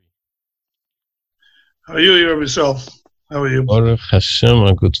How are you yourself? How are you? Baruch Hashem,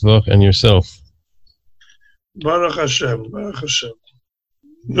 a good work, and yourself. Baruch Hashem, Baruch Hashem.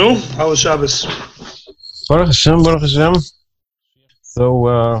 No, how was Shabbos? Baruch Hashem, Baruch Hashem.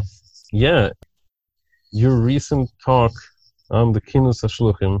 So, yeah, your recent talk on the Kinus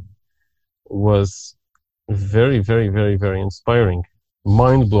HaShluchim was very, very, very, very inspiring,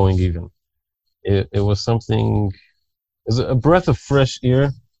 mind-blowing even. It was something, it was a breath of fresh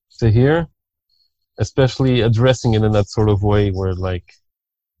air to hear, especially addressing it in that sort of way where, like,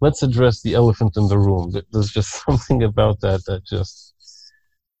 let's address the elephant in the room. There's just something about that just,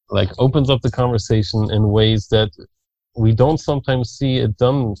 like, opens up the conversation in ways that we don't sometimes see it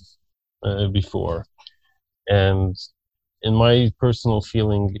done before. And in my personal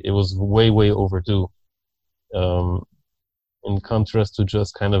feeling, it was way, way overdue. In contrast to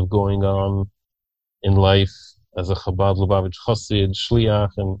just kind of going on in life as a Chabad Lubavitch Chassid,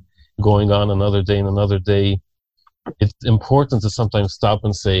 Shliach, and going on another day and another day. It's important to sometimes stop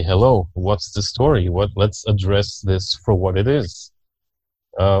and say, hello, what's the story? Let's address this for what it is.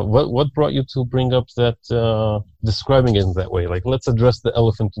 What brought you to bring up that, describing it in that way? Like, let's address the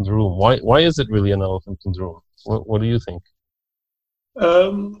elephant in the room. Why is it really an elephant in the room? What do you think?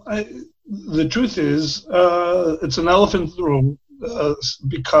 The truth is, it's an elephant in the room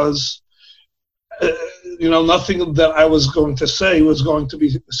because, nothing that I was going to say was going to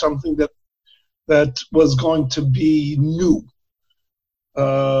be something that was going to be new.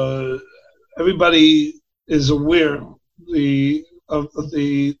 Everybody is aware of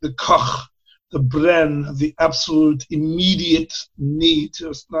the kach, the bren, the absolute immediate need.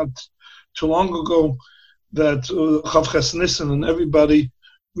 It's not too long ago that Chav Ches Nissen and everybody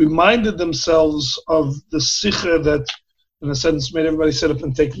reminded themselves of the sicha that, in a sense, made everybody sit up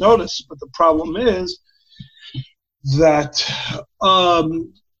and take notice. But the problem is that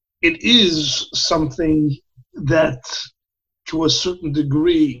it is something that, to a certain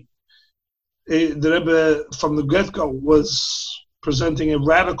degree, the Rebbe from the get-go was presenting a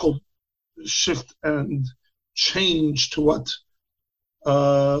radical shift and change to what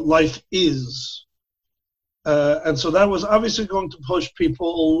life is. And so that was obviously going to push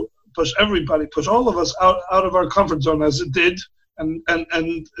everybody, push all of us out of our comfort zone, as it did, and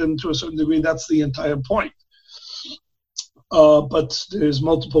to a certain degree, that's the entire point. But there's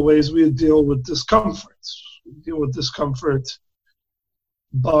multiple ways we deal with discomfort. We deal with discomfort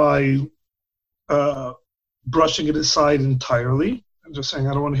by brushing it aside entirely and just saying,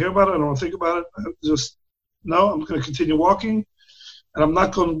 I don't want to hear about it, I don't want to think about it. I'm going to continue walking, and I'm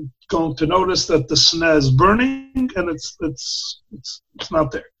not going to notice that the sneh is burning, and it's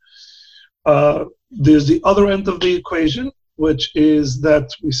not there. There's the other end of the equation, which is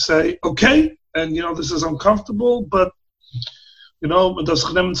that we say, okay, and this is uncomfortable, but das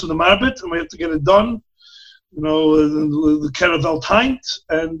genemen the marbit, and we have to get it done. The caravel taint,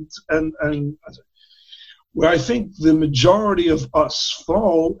 and where I think the majority of us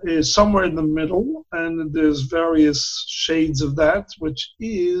fall is somewhere in the middle, and there's various shades of that, which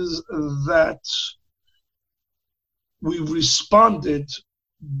is that we responded,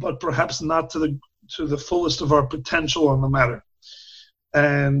 but perhaps not to the fullest of our potential on the matter,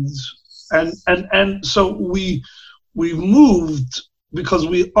 and so we moved because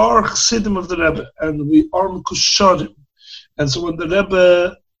we are chassidim of the Rebbe and we are mekushadim, and so when the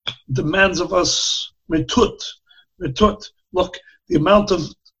Rebbe demands of us metut, look, the amount of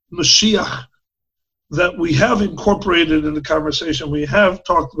Mashiach that we have incorporated in the conversation, we have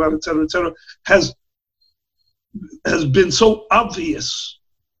talked about, etc., has been so obvious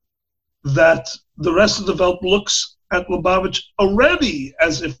that the rest of the world looks at Lubavitch already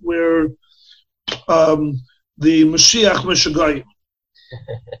as if we're the Mashiach Meshagayim,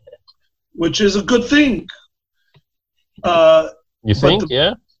 which is a good thing. You think,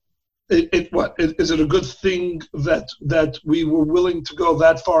 yeah? Is it a good thing that we were willing to go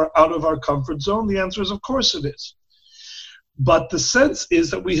that far out of our comfort zone? The answer is, of course it is. But the sense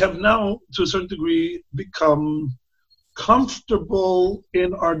is that we have now, to a certain degree, become comfortable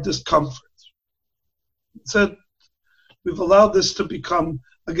in our discomfort. So we've allowed this to become,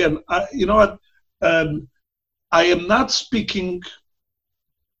 again, I am not speaking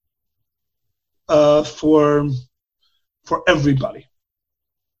for everybody.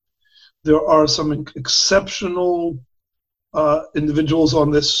 There are some exceptional individuals on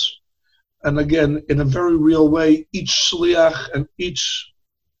this, and again, in a very real way, each shliach and each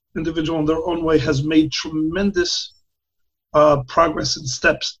individual in their own way has made tremendous progress and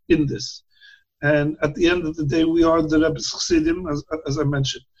steps in this. And at the end of the day, we are the Rebbe's chassidim, as I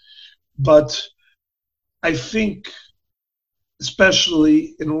mentioned. But I think,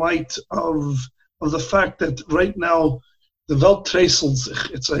 especially in light of of the fact that right now the Welt treiselt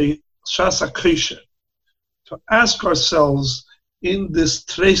sich. It's a Shas HaKosher. To ask ourselves in this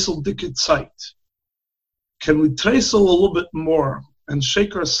treisel dicke Zeit, can we treisel a little bit more and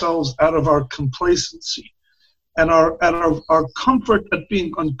shake ourselves out of our complacency and our comfort at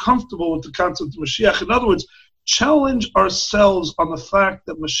being uncomfortable with the concept of Mashiach? In other words, challenge ourselves on the fact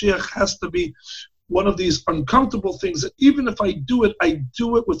that Mashiach has to be one of these uncomfortable things, that even if I do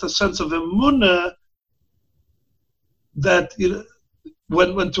it with a sense of emunah, that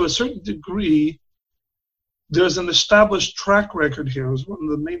when to a certain degree, there's an established track record here. It was one of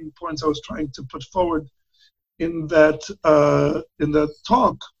the main points I was trying to put forward in that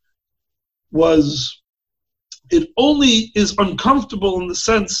talk, was it only is uncomfortable in the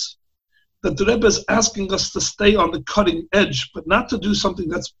sense that the Rebbe is asking us to stay on the cutting edge, but not to do something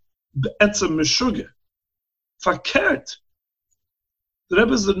that's be'etzem meshuggah, fakert. The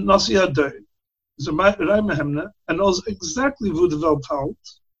Rebbe is the Nasi Hadar, is a Rai and knows exactly who the Welt halt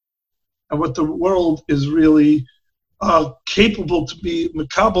and what the world is really capable to be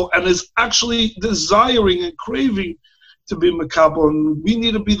makabel, and is actually desiring and craving to be makabel, and we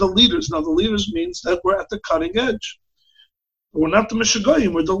need to be the leaders. Now, the leaders means that we're at the cutting edge. We're not the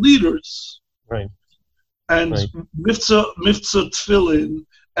Meshuggahim, we're the leaders. Right. And Mifza Tfilin,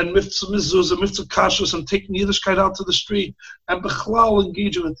 and Mifza Mezuzah, Mifza Kashrus, and taking Yiddishkeit out to the street, and Bechlal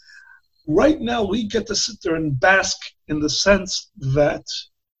engagement. Right now, we get to sit there and bask in the sense that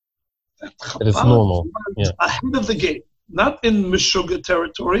it is normal. Yeah. Ahead of the game. Not in Meshuggah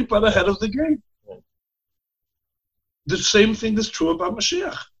territory, but ahead of the game. Yeah. The same thing is true about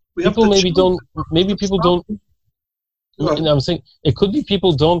Mashiach. I'm saying it could be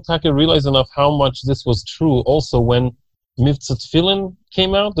people don't realize enough how much this was true also when Mivtza Tfilin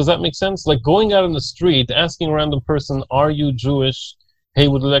came out. Does that make sense? Like going out in the street, asking a random person, are you Jewish? Hey,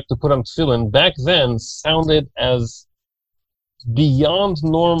 would you like to put on Tfilin? Back then sounded as beyond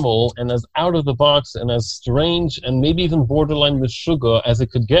normal and as out of the box and as strange and maybe even borderline Meshuggah as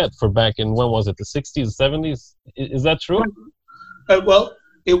it could get for back in, when was it, the 60s, 70s? Is that true? Well,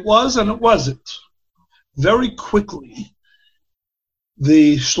 it was and it wasn't. Very quickly,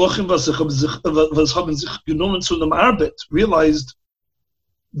 the Shlochim was haben sich genommen zu dem Arbeit realized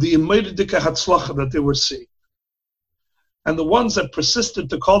the immediate hatzlacha that they were seeing. And the ones that persisted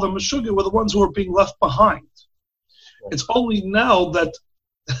to call them Meshuggah were the ones who were being left behind. It's only now that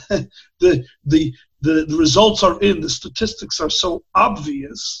the results are in, the statistics are so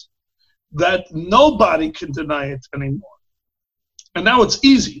obvious that nobody can deny it anymore. And now it's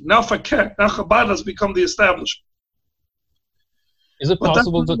easy. Now Fakir, now Chabad has become the establishment. Is it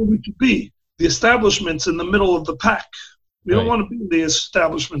possible that we should be? The establishment's in the middle of the pack. We don't want to be in the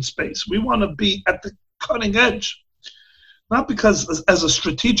establishment space. We want to be at the cutting edge. Not because as a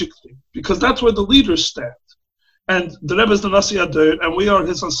strategic thing, because that's where the leaders stand. And the Rebbe is the Nasi Hadar, and we are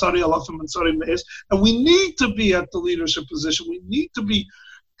his Ansari Alafim and Ansari Meis, and we need to be at the leadership position. We need to be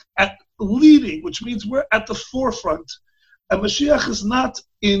at leading, which means we're at the forefront. And Mashiach is not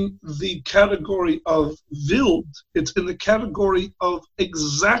in the category of wild, it's in the category of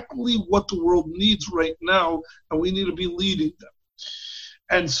exactly what the world needs right now, and we need to be leading them.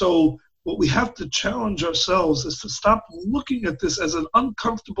 And so what we have to challenge ourselves is to stop looking at this as an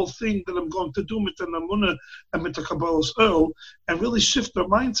uncomfortable thing that I'm going to do with the Namunah and with the Kabbalah's Earl, and really shift our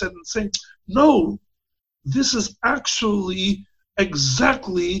mindset and say, no, this is actually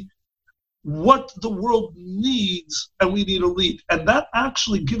exactly what the world needs, and we need to lead. And that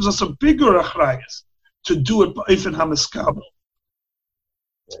actually gives us a bigger achrayas to do it ba'ifin hamiskabel.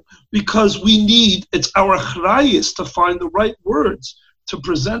 Because it's our achrayas to find the right words to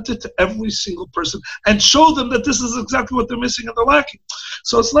present it to every single person and show them that this is exactly what they're missing and they're lacking.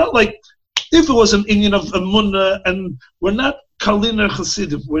 So it's not like if it was an Indian of Emunah, and we're not Kaliner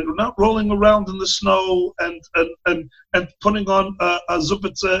Chassidim, we're not rolling around in the snow and putting on a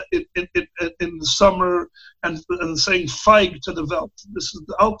zupitza in the summer and saying feig to the Welt. This is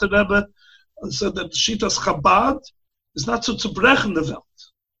the Alter Rebbe said that Shitas Chabad is not to brechen the Welt,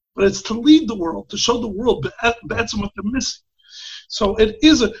 but it's to lead the world, to show the world be'etzem what they're missing. So it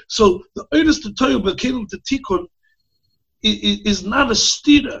is so the Eidos T'Toyu B'Kelim T'Tikun is not a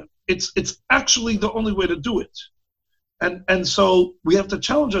stira. It's actually the only way to do it. And so we have to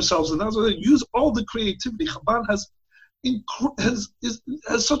challenge ourselves, and that's why they use all the creativity. Chabad has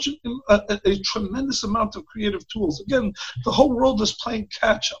such a tremendous amount of creative tools. Again, the whole world is playing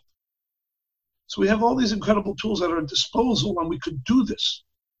catch up. So we have all these incredible tools at our disposal, and we could do this.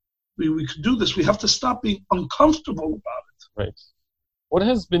 We could do this. We have to stop being uncomfortable about it. Right. What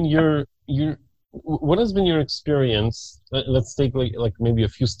has been your what has been your experience? Let's take like maybe a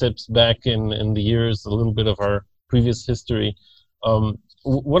few steps back in the years, a little bit of our previous history.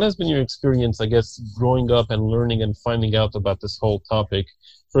 What has been your experience, I guess, growing up and learning and finding out about this whole topic?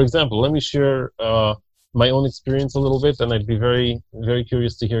 For example, let me share my own experience a little bit, and I'd be very, very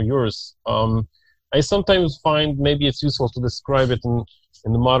curious to hear yours. I sometimes find maybe it's useful to describe it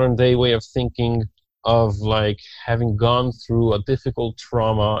in the modern day way of thinking of like having gone through a difficult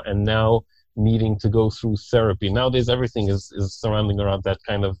trauma and now needing to go through therapy. Nowadays, everything is surrounding around that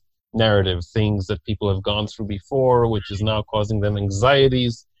kind of narrative, things that people have gone through before, which is now causing them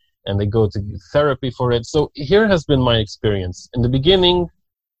anxieties, and they go to therapy for it. So here has been my experience. In the beginning,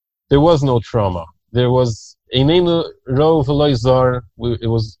 there was no trauma. There was it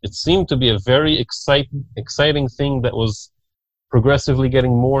seemed to be a very exciting thing that was progressively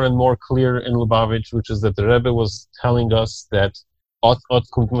getting more and more clear in Lubavitch, which is that the Rebbe was telling us that Ot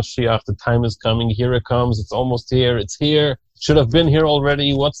kommt Mashiach, the time is coming, here it comes, it's almost here, it's here, should have been here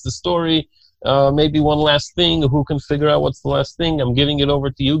already, what's the story? Maybe one last thing, who can figure out what's the last thing? I'm giving it over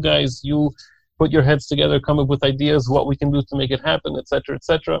to you guys, you put your heads together, come up with ideas, what we can do to make it happen, etc.,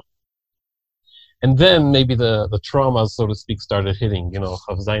 etc. And then maybe the traumas, so to speak, started hitting,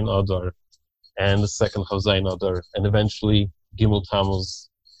 Chav Zayin Adar, and the second Chav Zayin Adar, and eventually Gimel Tammuz.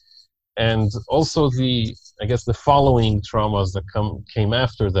 And also the following traumas that came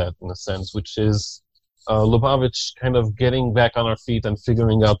after that, in a sense, which is Lubavitch kind of getting back on our feet and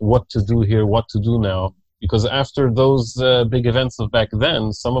figuring out what to do here, what to do now. Because after those big events of back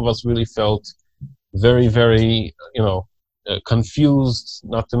then, some of us really felt very, very, confused,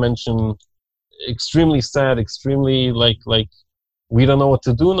 not to mention extremely sad, extremely like we don't know what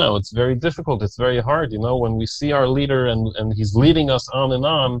to do now. It's very difficult. It's very hard, when we see our leader and he's leading us on and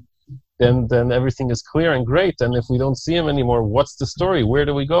on, then everything is clear and great. And if we don't see him anymore, what's the story? Where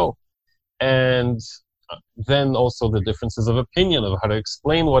do we go? And then also the differences of opinion of how to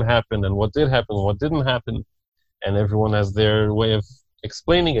explain what happened and what did happen and what didn't happen. And everyone has their way of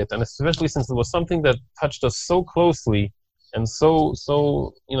explaining it. And especially since it was something that touched us so closely and so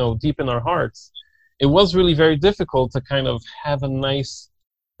deep in our hearts, it was really very difficult to kind of have a nice,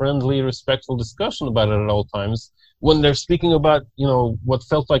 friendly, respectful discussion about it at all times. When they're speaking about, what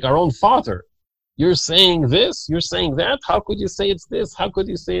felt like our own father. You're saying this, you're saying that, how could you say it's this, how could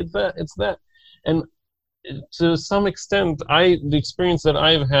you say it's that? And to some extent, the experience that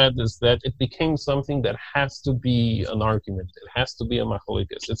I've had is that it became something that has to be an argument. It has to be a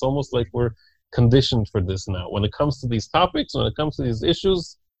machlokas. It's almost like we're conditioned for this now. When it comes to these topics, when it comes to these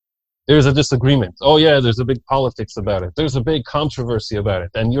issues, there's a disagreement. Oh yeah, there's a big politics about it. There's a big controversy about it.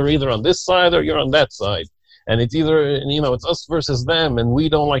 And you're either on this side or you're on that side. And it's either, it's us versus them, and we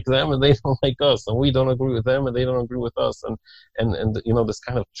don't like them, and they don't like us, and we don't agree with them, and they don't agree with us, and this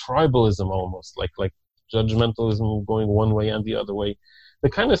kind of tribalism almost, like judgmentalism going one way and the other way. The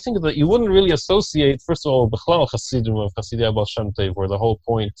kind of thing that you wouldn't really associate, first of all, B'chlal Hasidim of Chasidei Baal Shem Tov, where the whole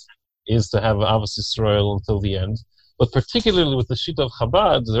point is to have Avos Yisrael until the end, but particularly with the Shita of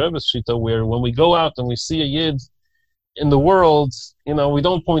Chabad, the Rebbe's Shita, where when we go out and we see a Yid in the world, we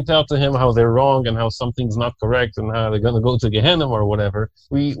don't point out to him how they're wrong and how something's not correct and how they're going to go to Gehenna or whatever.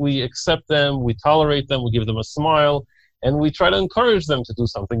 We accept them, we tolerate them, we give them a smile, and we try to encourage them to do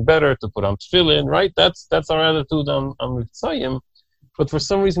something better, to put on tefillin, right? That's our attitude on Mitzayim. But for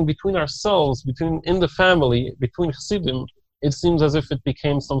some reason, between ourselves, in the family, between Chassidim, it seems as if it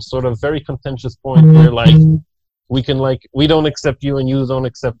became some sort of very contentious point where we don't accept you and you don't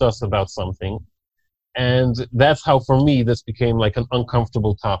accept us about something. And that's how, for me, this became like an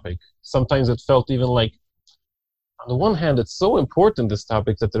uncomfortable topic. Sometimes it felt even like, on the one hand, it's so important, this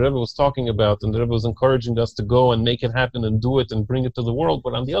topic that the Rebbe was talking about, and the Rebbe was encouraging us to go and make it happen and do it and bring it to the world.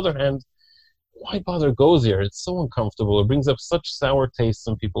 But on the other hand, why bother go there? It's so uncomfortable. It brings up such sour tastes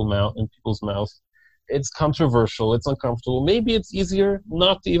in people's mouth. It's controversial. It's uncomfortable. Maybe it's easier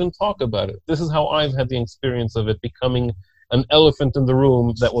not to even talk about it. This is how I've had the experience of it becoming an elephant in the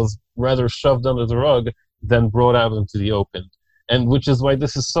room that was rather shoved under the rug than brought out into the open. And which is why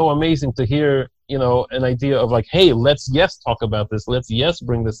this is so amazing to hear, an idea of like, hey, let's talk about this. Let's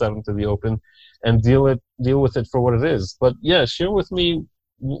bring this out into the open and deal with it for what it is. But yeah, share with me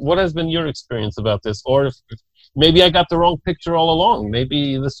what has been your experience about this, or if maybe I got the wrong picture all along.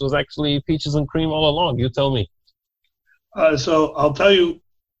 Maybe this was actually peaches and cream all along. You tell me. So I'll tell you,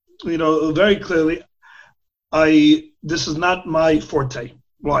 very clearly, this is not my forte.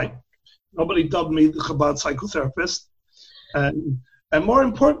 Why? Nobody dubbed me the Chabad psychotherapist. And more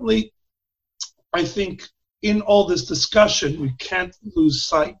importantly, I think in all this discussion, we can't lose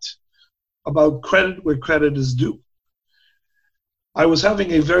sight about credit where credit is due. I was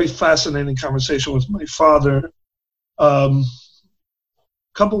having a very fascinating conversation with my father a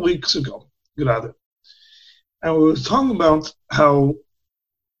couple weeks ago, and we were talking about how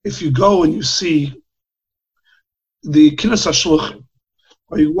if you go and you see the Kinus HaShluchim,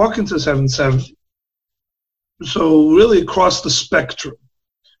 or you walk into 770, so really across the spectrum,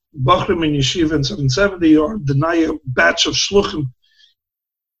 Bachrim in Yeshiva in 770 or the Naya batch of Shluchim,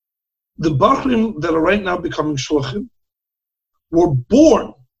 the Bachrim that are right now becoming Shluchim were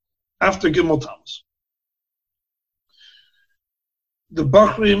born after Gimel Tammuz. The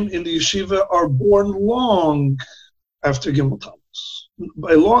Bachrim in the Yeshiva are born long after Gimel Tammuz.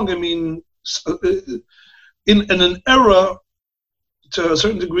 By long, I mean in an era, to a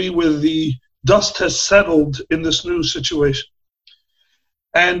certain degree, where the dust has settled in this new situation.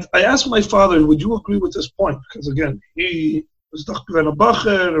 And I asked my father, would you agree with this point? Because again, he was Dach Gvena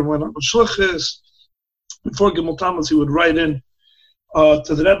Bacher and went on Shluchis. Before Gimel Tammuz, he would write in to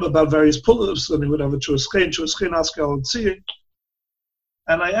the Rebbe about various pull-ups, then he would have a Chuaschein Askel and Tziyah.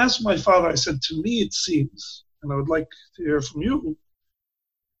 And I asked my father, I said, to me it seems, and I would like to hear from you,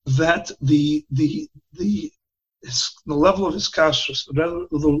 that the level of his kashrus, the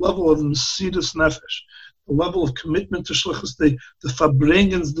level of Mesidus Nefesh, the level of commitment to Shlichus, the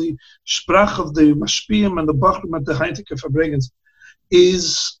Farbrengens, the Sprach of the Mashpiyim and the Bachrim and the Heintige Farbrengens,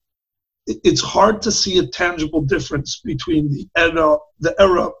 it's hard to see a tangible difference between the era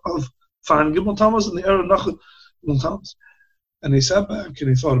of Fan Gimel Tammuz and the era of Nachal Gimel Tammuz. And he sat back and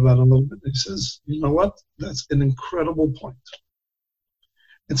he thought about it a little bit. And he says, you know what? That's an incredible point.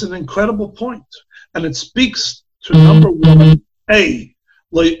 It's an incredible point. And it speaks to number one,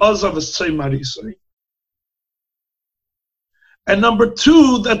 and number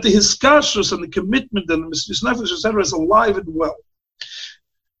two, that the hiskashrus and the commitment and the Mesidus Nefesh, etc., is alive and well.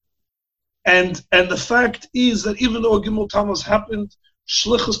 And the fact is that even though Gimel Tammuz happened,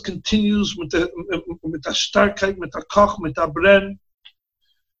 Shlichus continues with the Starkheit, with the Koch, with the Bren,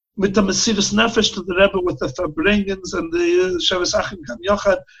 with the Mesidus Nefesh to the Rebbe, with the Farbrengens and the Shavas Achim Kam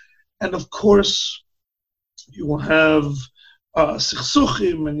Yochad, and of course you will have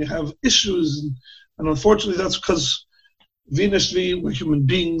Sichsuchim and you have issues, and unfortunately that's because we're human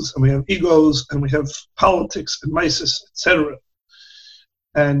beings and we have egos and we have politics and mises, etc.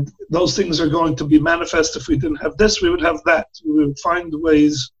 And those things are going to be manifest. If we didn't have this, we would have that. We would find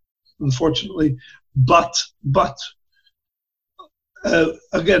ways, unfortunately. But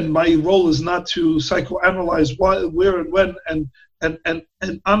again, my role is not to psychoanalyze why, where, and when. And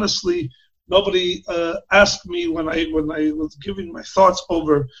honestly, nobody asked me when I was giving my thoughts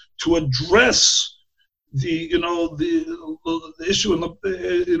over to address the issue in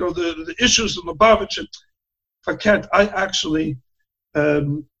the issues in Lubavitch. If I can't, I actually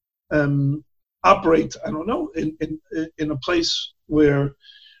operate, I don't know, in a place where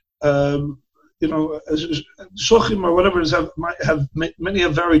Shulchim or whatever many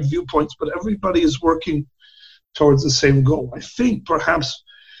have varied viewpoints, but everybody is working towards the same goal. I think perhaps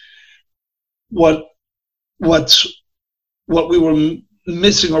what we were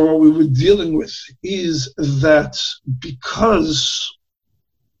missing or what we were dealing with is that because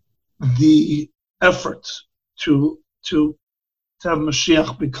the effort to have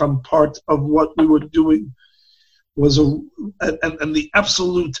Mashiach become part of what we were doing was and the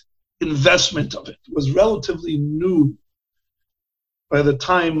absolute investment of it was relatively new. By the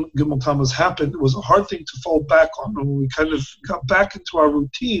time Gimel Tammuz happened, it was a hard thing to fall back on. When we kind of got back into our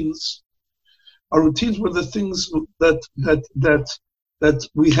routines were the things that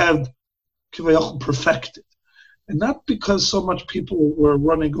we had perfected, and not because so much people were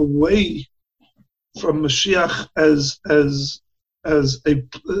running away from Mashiach as I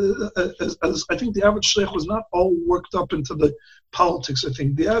think the average shliach was not all worked up into the politics. I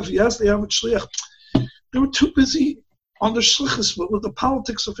think the average shliach, they were too busy on the shlichus, but with the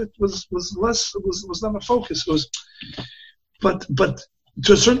politics of it was not a focus. It was, but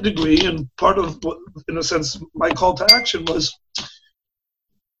to a certain degree, and part of what, in a sense, my call to action was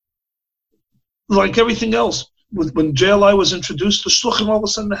like everything else. When JLI was introduced, the shluchim all of a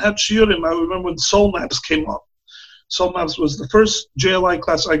sudden had shiurim. I remember when Soul Maps came up. Soul Maps was the first JLI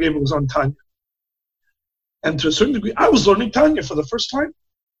class I gave. It was on Tanya, and to a certain degree, I was learning Tanya for the first time.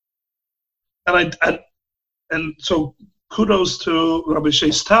 And so kudos to Rabbi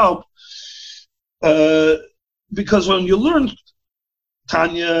Shei Staub, because when you learn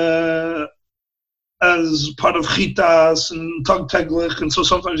Tanya as part of chitas and tag teglich, and so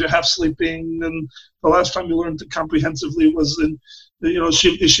sometimes you're half sleeping, and the last time you learned it comprehensively was in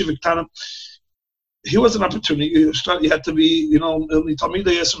Yeshiva K'tana. Here was an opportunity. You had to be, you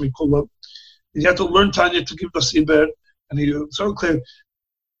had to learn Tanya to give the Sibir, and he sort of clear,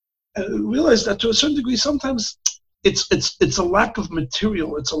 realized that to a certain degree, sometimes it's a lack of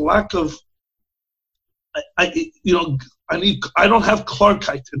material. It's a lack of, I don't have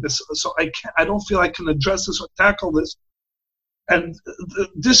Clarkite in this, so I don't feel I can address this or tackle this. And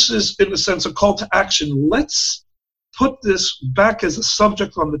this is, in a sense, a call to action. Let's put this back as a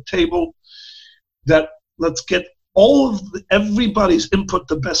subject on the table. That let's get everybody's input,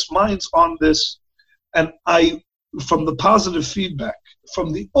 the best minds on this. And from the positive feedback,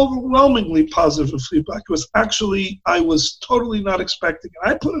 from the overwhelmingly positive feedback, was actually, I was totally not expecting.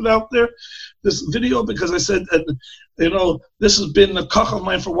 And I put it out there, this video, because I said, this has been a kach of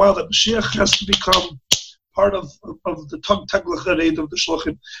mine for a while, that Mashiach has to become part of the Teglach Hareid of the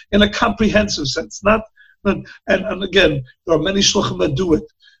Shluchim in a comprehensive sense. And again, there are many Shluchim that do it.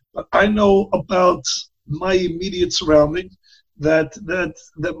 But I know about my immediate surrounding that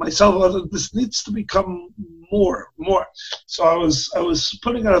myself, this needs to become more. So I was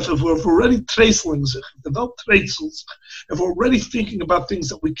putting out, if we're already treselings, if we're already thinking about things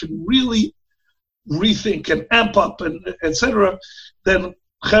that we can really rethink and amp up and etc., then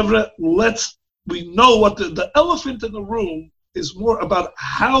Chevra, we know what the elephant in the room is more about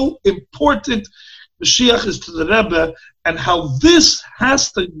how important Mashiach is to the Rebbe, and how this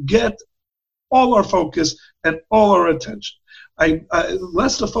has to get all our focus and all our attention.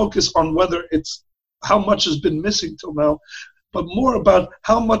 Less the focus on whether it's how much has been missing till now, but more about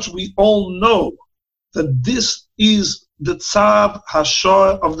how much we all know that this is the Tzav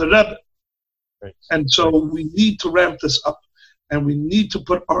Hashor of the Rebbe. Right. And so we need to ramp this up, and we need to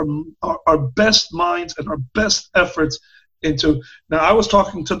put our best minds and our best efforts into. Now, I was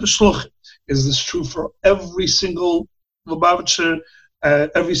talking to the Shluchim. Is this true for every single Lubavitcher,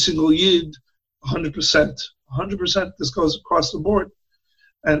 every single Yid? 100%. 100%. This goes across the board.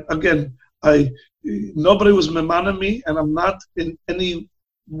 And again, nobody was memana me, and I'm not in any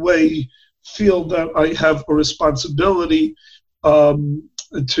way feel that I have a responsibility to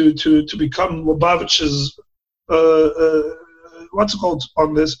become Lubavitcher's what's it called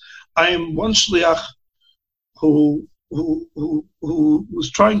on this. I am one shliach who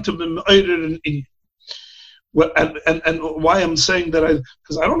was trying to mimic it and why I'm saying that,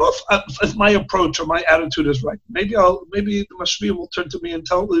 because I don't know if my approach or my attitude is right. Maybe the Mashvi will turn to me and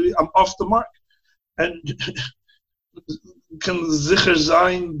tell me I'm off the mark, and can sicher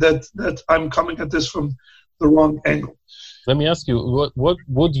sein that I'm coming at this from the wrong angle. Let me ask you, what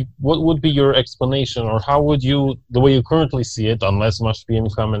would be your explanation, or how would you, the way you currently see it, unless Mashviim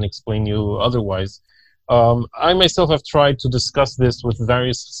come and explain you otherwise? I myself have tried to discuss this with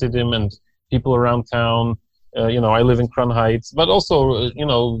various Chassidim and people around town. I live in Crown Heights, but also,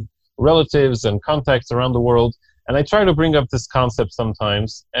 relatives and contacts around the world. And I try to bring up this concept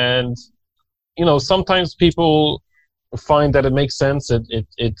sometimes. And, sometimes people find that it makes sense.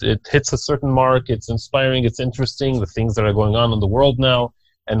 It hits a certain mark. It's inspiring. It's interesting, the things that are going on in the world now,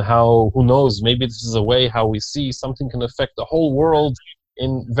 and how, who knows, maybe this is a way how we see something can affect the whole world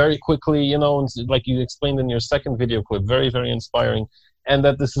in very quickly, and like you explained in your second video clip, very, very inspiring. And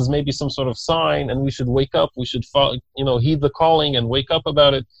that this is maybe some sort of sign, and we should wake up, we should heed the calling and wake up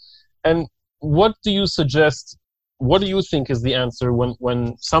about it. And what do you suggest, what do you think is the answer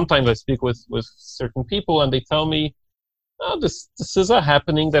when sometimes I speak with certain people and they tell me, oh, this is a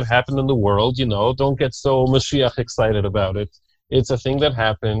happening that happened in the world, don't get so Mashiach excited about it. It's a thing that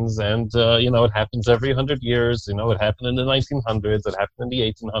happens, and it happens every 100 years. It happened in the 1900s, it happened in the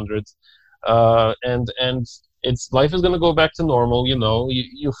 1800s, and it's life is going to go back to normal.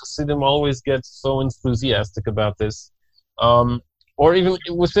 You Hasidim always get so enthusiastic about this, or even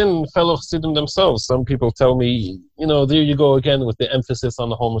within fellow Hasidim themselves. Some people tell me, there you go again with the emphasis on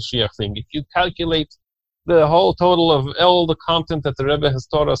the whole Mashiach thing. If you calculate the whole total of all the content that the Rebbe has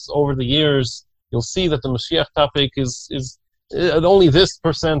taught us over the years, you'll see that the Mashiach topic is only this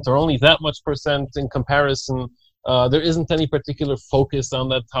percent or only that much percent in comparison. There isn't any particular focus on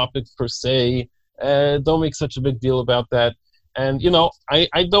that topic per se. Don't make such a big deal about that. And,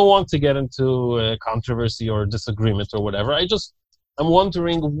 I don't want to get into controversy or disagreement or whatever. I'm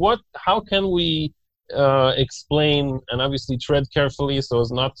wondering how can we explain, and obviously tread carefully so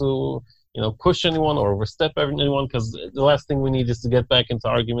as not to, push anyone or overstep anyone, because the last thing we need is to get back into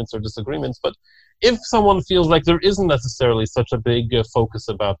arguments or disagreements. But if someone feels like there isn't necessarily such a big focus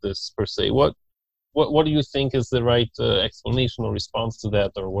about this per se, what do you think is the right explanation or response to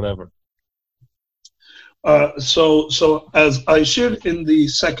that, or whatever? So as I shared in the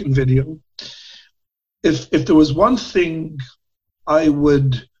second video, if there was one thing I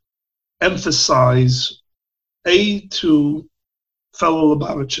would emphasize, A, to fellow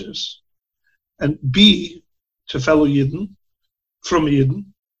Lubavitchers, and B, to fellow Yidden, from Yidden,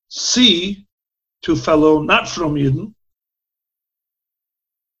 C, to fellow not from Yidden,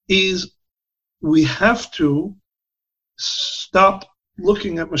 is we have to stop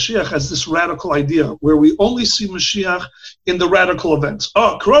looking at Mashiach as this radical idea where we only see Mashiach in the radical events.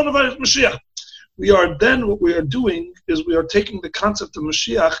 Oh, coronavirus, Mashiach. What we are doing is we are taking the concept of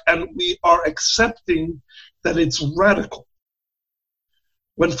Mashiach and we are accepting that it's radical.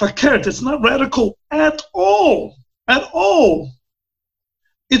 When fakert, it's not radical at all. At all.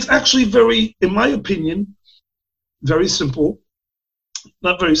 It's actually very, in my opinion, very simple.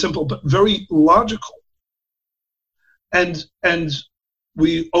 Not very simple, but very logical. And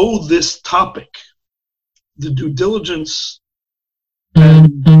we owe this topic the due diligence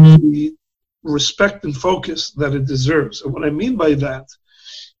and the respect and focus that it deserves. And what I mean by that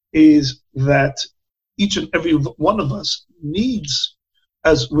is that each and every one of us needs,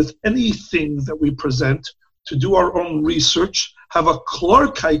 as with anything that we present, to do our own research, have a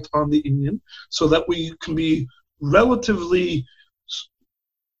clarkite on the Indian, so that we can be relatively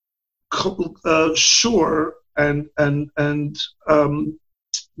sure and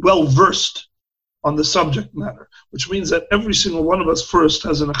well versed on the subject matter, which means that every single one of us first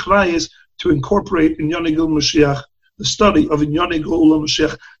has an achrayus to incorporate Inyonei Geula Mashiach, the study of Inyonei Geula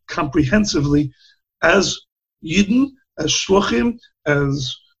Mashiach, comprehensively as Yidden, as Shluchim,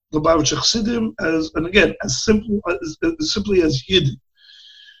 as Lubavitch Chassidim, as simply as Yidden.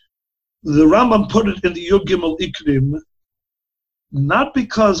 The Rambam put it in the Yud Gimel Ikrim, not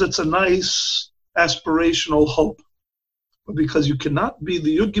because it's a nice aspirational hope, but because you cannot be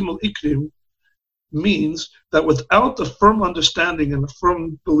the Yud Gimel Ikrim means that without a firm understanding and a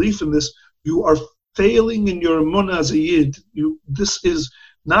firm belief in this, you are failing in your emunah as a Yid. This is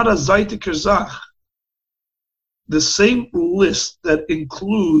not a Zaytiker Zach. The same list that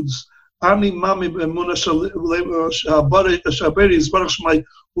includes Ani Mami B'emunah Shabari Yisbarach Shmai,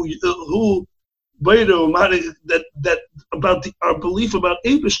 who that about our belief about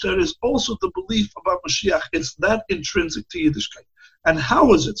Eibishter is also the belief about Mashiach. It's that intrinsic to Yiddishkeit. And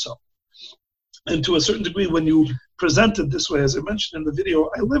how is it so? And to a certain degree, when you present it this way, as I mentioned in the video,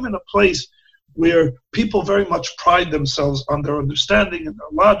 I live in a place where people very much pride themselves on their understanding and their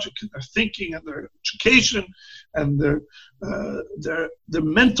logic and their thinking and their education and their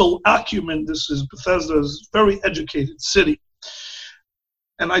mental acumen. This is Bethesda's very educated city.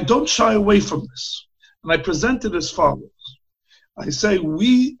 And I don't shy away from this. And I present it as follows. I say,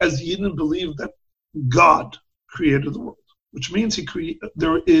 we as Yidden believe that God created the world, which means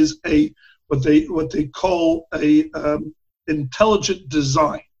there is what they call a intelligent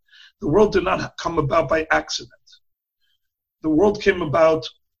design. The world did not come about by accident. The world came about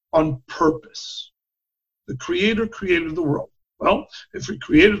on purpose. The Creator created the world. Well, if He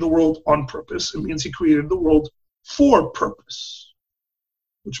created the world on purpose, it means He created the world for purpose,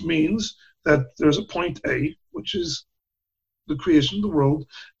 which means that there's a point A, which is the creation of the world,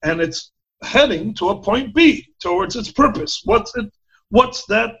 and it's heading to a point B, towards its purpose. What's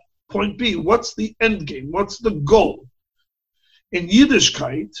that point B? What's the end game? What's the goal? In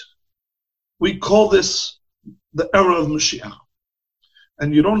Yiddishkeit, we call this the era of Mashiach.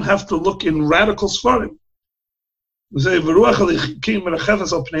 And you don't have to look in radical Sfarim. We say, the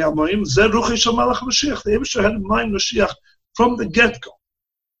Eibishter had in mind Mashiach from the get-go.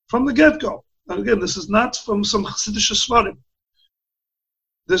 From the get-go. And again, this is not from some Chassidish Sfarim.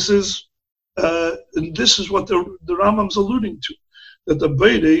 This is what the Rambam's alluding to, that the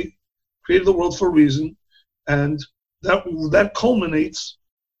Beidei created the world for a reason, and that culminates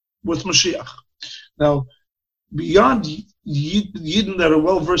with Mashiach. Now, beyond Yidden that are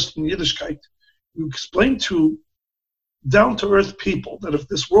well versed in Yiddishkeit, you explain to down-to-earth people that if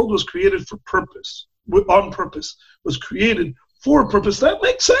this world was created for purpose, on purpose, was created for a purpose, that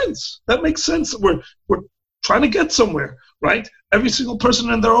makes sense. That makes sense. We're trying to get somewhere, right? Every single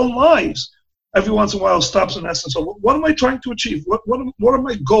person in their own lives, every once in a while, stops and asks themselves, what am I trying to achieve? What are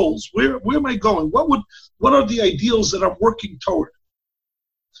my goals? Where am I going? What are the ideals that I'm working toward?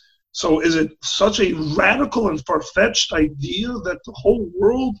 So is it such a radical and far-fetched idea that the whole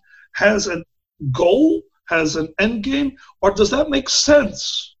world has a goal, has an end game, or does that make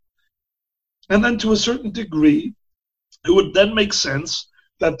sense? And then to a certain degree, it would then make sense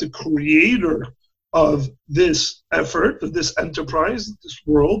that the creator of this effort, of this enterprise, this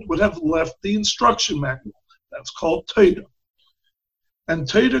world, would have left the instruction manual. That's called Torah. And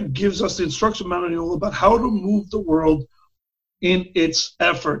Torah gives us the instruction manual about how to move the world in its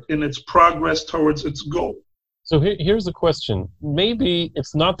effort, in its progress towards its goal. So here's the question. Maybe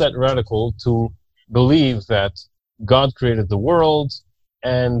it's not that radical to believe that God created the world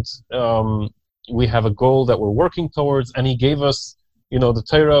and we have a goal that we're working towards, and he gave us, the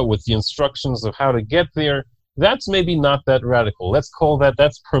Torah with the instructions of how to get there. That's maybe not that radical. Let's call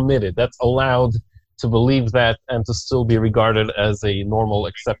that's permitted. That's allowed to believe that and to still be regarded as a normal,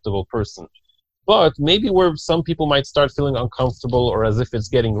 acceptable person. But maybe where some people might start feeling uncomfortable or as if it's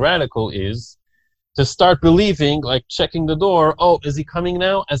getting radical is to start believing, like checking the door, oh, is he coming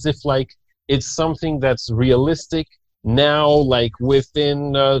now? As if like it's something that's realistic. Now, like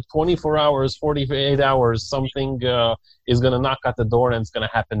within 24 hours, 48 hours, something is going to knock at the door and it's going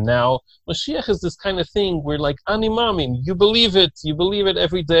to happen now. Mashiach is this kind of thing where like, ani mamin, you believe it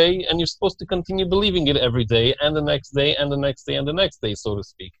every day, and you're supposed to continue believing it every day, and the next day, and the next day, and the next day, so to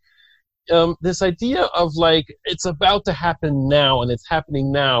speak. This idea of like, it's about to happen now, and it's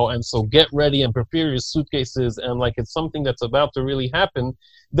happening now, and so get ready and prepare your suitcases, and like it's something that's about to really happen.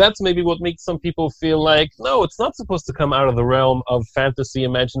 That's maybe what makes some people feel like, no, it's not supposed to come out of the realm of fantasy,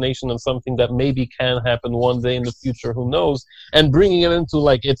 imagination, and something that maybe can happen one day in the future, who knows, and bringing it into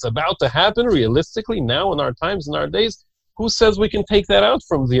like, it's about to happen realistically now in our times, in our days. Who says we can take that out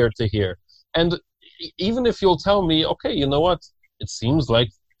from there to here? And even if you'll tell me, okay, you know what, it seems like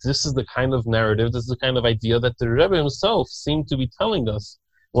this is the kind of narrative, this is the kind of idea that the Rebbe himself seemed to be telling us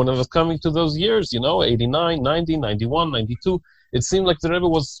when it was coming to those years, 89, 90, 91, 92. It seemed like the Rebbe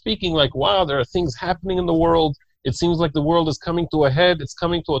was speaking like, wow, there are things happening in the world. It seems like the world is coming to a head. It's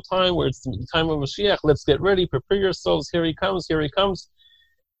coming to a time where it's the time of Mashiach. Let's get ready, prepare yourselves. Here he comes, here he comes.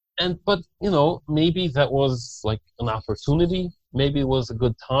 But, maybe that was like an opportunity. Maybe it was a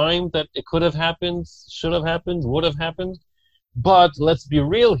good time that it could have happened, should have happened, would have happened. But let's be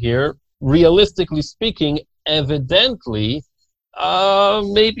real here. Realistically speaking, evidently,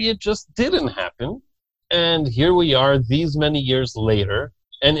 maybe it just didn't happen. And here we are these many years later.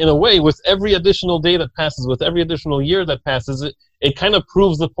 And in a way, with every additional day that passes, with every additional year that passes, it kind of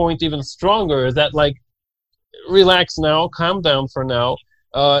proves the point even stronger that, like, relax now, calm down for now.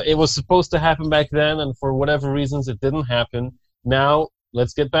 It was supposed to happen back then, and for whatever reasons, it didn't happen. Now,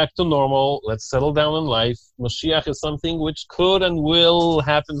 let's get back to normal. Let's settle down in life. Mashiach is something which could and will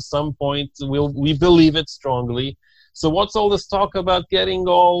happen some point. We believe it strongly. So what's all this talk about getting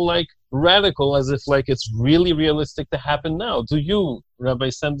all like radical as if like it's really realistic to happen now? Do you, Rabbi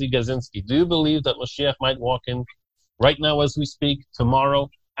Sandy Gazinski, do you believe that Mashiach might walk in right now as we speak, tomorrow,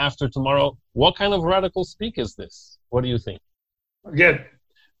 after tomorrow? What kind of radical speak is this? What do you think? Again,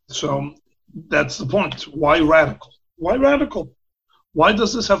 so that's the point. Why radical? Why radical? Why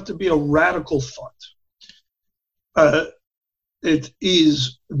does this have to be a radical thought? It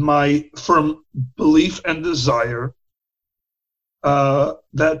is my firm belief and desire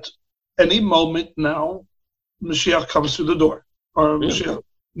that any moment now, Mashiach comes through the door. Or Mashiach.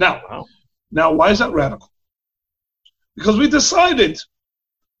 Now, why is that radical? Because we decided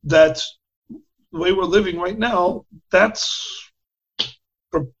that the way we're living right now, that's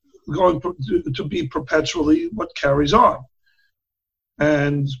going to be perpetually what carries on.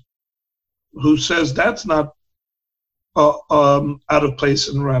 And who says that's not out of place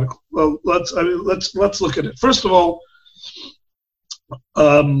and radical? Well, let's look at it. First of all,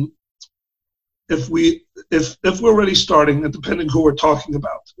 if we're already starting, and depending who we're talking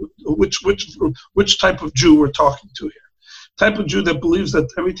about, which type of Jew we're talking to here, type of Jew that believes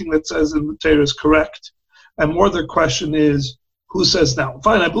that everything that says in the Torah is correct, and more the question is, who says now?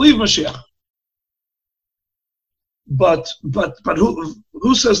 Fine, I believe Mashiach, but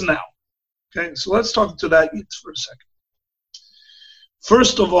who says now? Okay, so let's talk to that Yid for a second.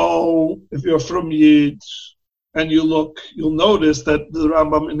 First of all, if you're from Yid and you look, you'll notice that the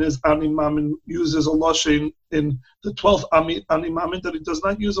Rambam in his Ani Mamin uses a lashon in the 12th Ani Mamin that he does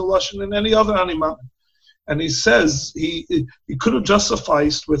not use a lashon in any other Ani Mamin. And he says he could have just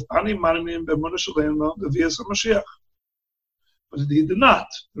sufficed with Ani Mamin b'emunah shalema b'vias HaMashiach. But he did not.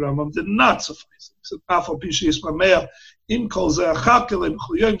 The Rambam did not suffice. He said, Afal Pishi Yismameah, Im Kol Zeh Achakel, Im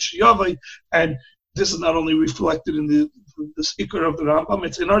Chuyim Shiyavai, and this is not only reflected in the speaker of the Rambam,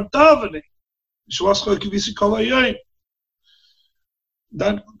 it's in our davening. Shwascha Kivisi Kol Hayayim.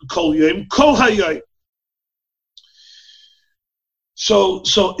 Not Kol Hayayim, Kol Hayayim. So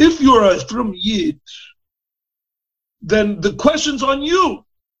if you're from Yid, then the question's on you,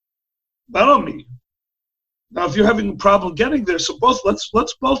 not on me. Now, if you're having a problem getting there, so let's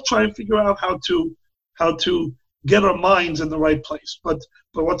both try and figure out how to get our minds in the right place. But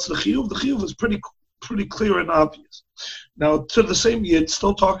what's the chiyuv? The chiyuv is pretty clear and obvious. Now, to the same Yid,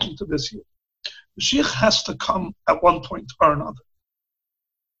 still talking to this Yid, Mashiach has to come at one point or another,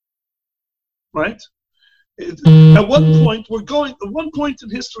 right? At one point in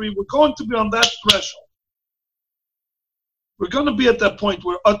history, we're going to be on that threshold. We're going to be at that point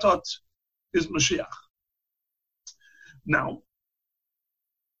where Atat is Mashiach. Now,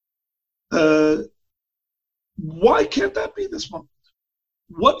 why can't that be this moment?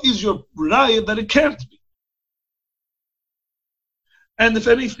 What is your raya that it can't be? And if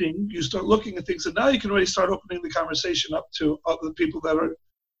anything, you start looking at things, and now you can already start opening the conversation up to other people that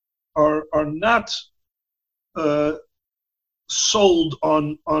are not sold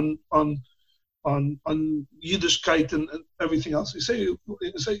on Yiddishkeit and everything else. You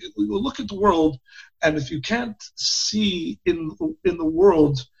look at the world, and if you can't see in the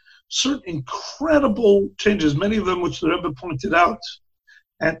world certain incredible changes, many of them which the Rebbe pointed out,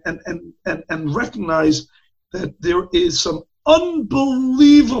 and recognize that there is some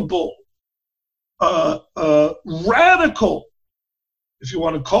unbelievable, radical, if you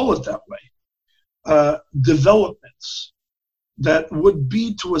want to call it that way, developments that would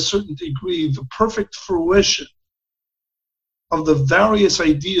be to a certain degree the perfect fruition of the various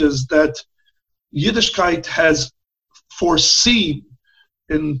ideas that Yiddishkeit has foreseen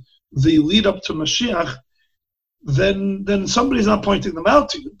in the lead up to Mashiach, then somebody's not pointing them out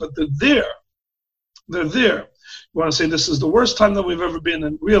to you, but they're there. They're there. You want to say this is the worst time that we've ever been,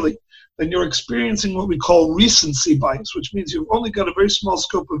 and really, then you're experiencing what we call recency bias, which means you've only got a very small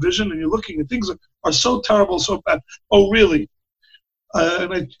scope of vision, and you're looking at things that are so terrible, so bad. Oh, really?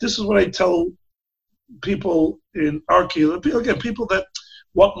 This is what I tell people in Arki, again, people that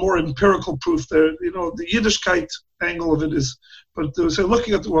want more empirical proof. There, the Yiddishkeit angle of it is, but they say,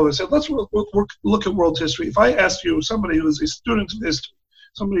 looking at the world, I said, let's look at world history. If I asked you, somebody who is a student of history,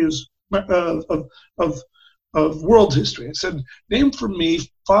 somebody who's of world history, I said, name for me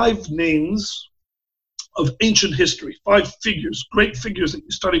 5 names of ancient history, 5 figures, great figures that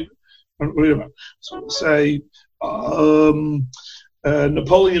you study. Read about. So say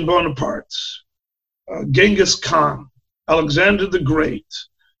Napoleon Bonaparte, Genghis Khan, Alexander the Great,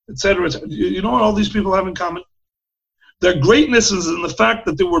 etc. You know what all these people have in common? Their greatness is in the fact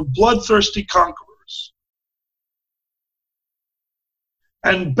that they were bloodthirsty conquerors.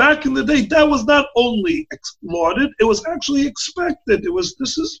 And back in the day, that was not only lauded, it was actually expected.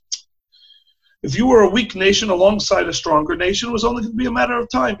 If you were a weak nation alongside a stronger nation, it was only going to be a matter of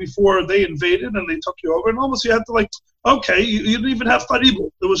time before they invaded and they took you over. And almost you had to you didn't even have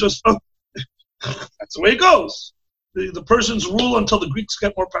Faribul. It was just, that's the way it goes. The Persians rule until the Greeks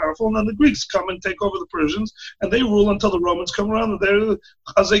get more powerful, and then the Greeks come and take over the Persians, and they rule until the Romans come around, and they're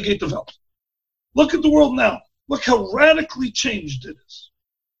Chazay developed. Look at the world now. Look how radically changed it is.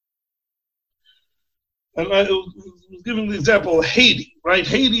 And I was giving the example of Haiti, right?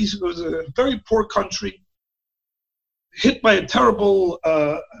 Haiti was a very poor country, hit by a terrible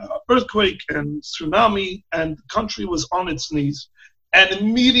earthquake and tsunami, and the country was on its knees. And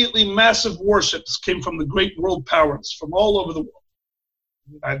immediately massive warships came from the great world powers from all over the world,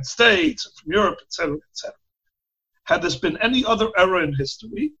 the United States, and from Europe, etc., etc. Had this been any other era in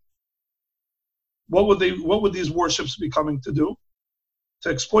history, what would these warships be coming to do? To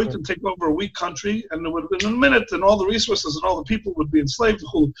exploit and take over a weak country, and it would have been in a minute, and all the resources and all the people would be enslaved.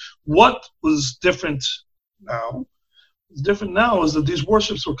 What was different now? What's different now is that these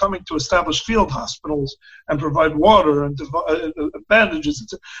warships were coming to establish field hospitals and provide water and bandages,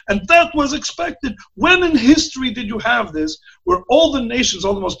 etc. And that was expected. When in history did you have this, where all the nations,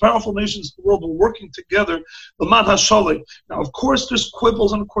 all the most powerful nations in the world were working together, the Man HaSholeh? Now, of course, there's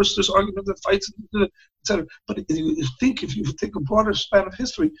quibbles, and of course, there's arguments and fights, etc. But if you take a broader span of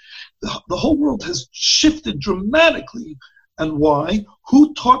history, the whole world has shifted dramatically. And why?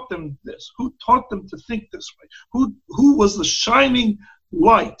 Who taught them this? Who taught them to think this way? Who was the shining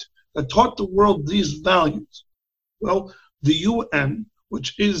light that taught the world these values? Well, the UN,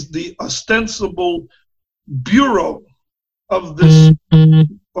 which is the ostensible bureau of this,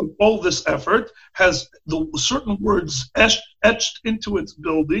 of all this effort, has the certain words etched into its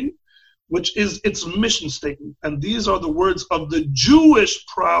building, which is its mission statement. And these are the words of the Jewish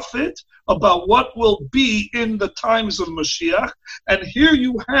prophet about what will be in the times of Mashiach. And here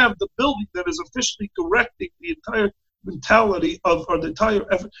you have the building that is officially directing the entire mentality or the entire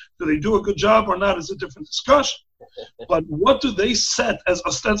effort. Do they do a good job or not is a different discussion. But what do they set as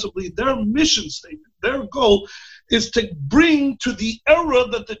ostensibly their mission statement? Their goal is to bring to the era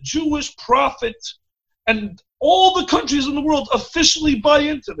that the Jewish prophet and all the countries in the world officially buy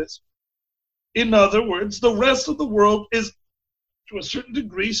into this. In other words, the rest of the world is, to a certain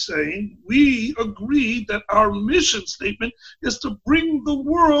degree, saying, we agree that our mission statement is to bring the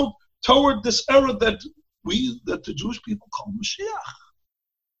world toward this era that the Jewish people call Mashiach.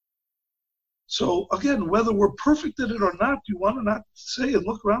 So again, whether we're perfect at it or not, you want to not say and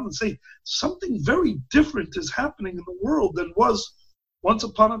look around and say, something very different is happening in the world than was once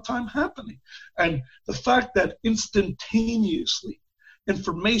upon a time happening. And the fact that instantaneously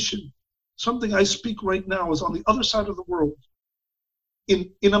information, something I speak right now, is on the other side of the world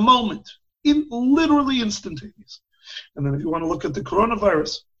in a moment, in literally instantaneous. And then if you want to look at the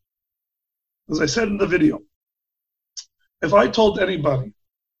coronavirus, as I said in the video, if I told anybody in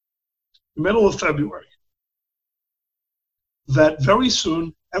the middle of February that very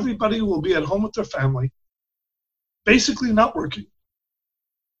soon everybody will be at home with their family, basically not working,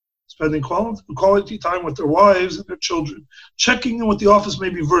 spending quality time with their wives and their children, checking in with the office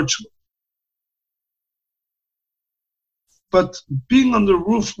maybe virtual, but being on the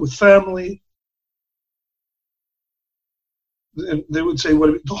roof with family, and they would say,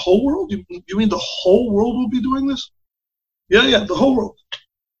 "What? The whole world? You mean the whole world will be doing this?" Yeah, the whole world.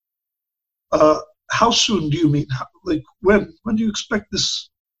 How soon do you mean? Like when? When do you expect this?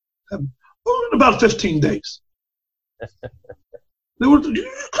 In about 15 days. They were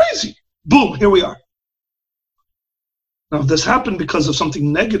crazy. Boom! Here we are. Now, if this happened because of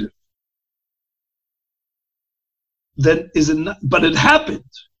something negative, then is it not? But it happened.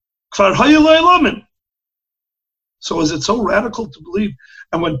 So is it so radical to believe?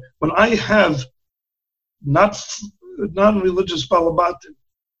 And when I have non-religious balabatim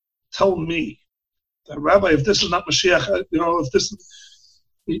tell me that, Rabbi, if this is not Mashiach, if this is,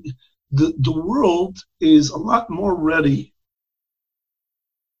 the world is a lot more ready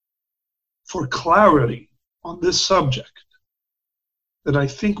for clarity on this subject than I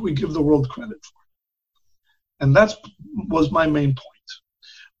think we give the world credit for. And that was my main point.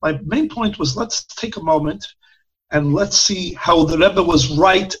 My main point was, let's take a moment and let's see how the Rebbe was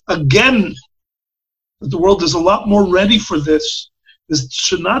right again. The world is a lot more ready for this. This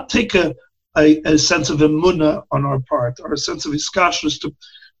should not take a sense of emunah on our part, or a sense of iskashrus, to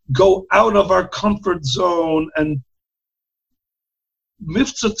go out of our comfort zone. And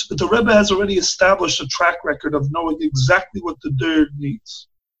the Rebbe has already established a track record of knowing exactly what the Dor needs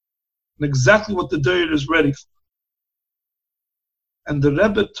and exactly what the Dor is ready for. And the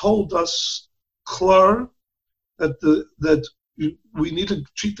Rebbe told us klar that we need to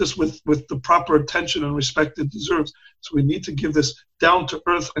treat this with the proper attention and respect it deserves. So we need to give this down to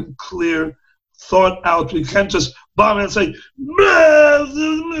earth and clear, thought out. We can't just bomb and say,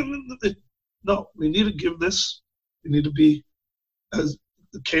 no, we need to give this, we need to be as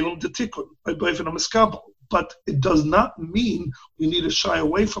Kalim de Tikkun, but it does not mean we need to shy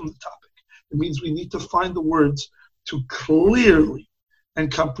away from the topic. It means we need to find the words to clearly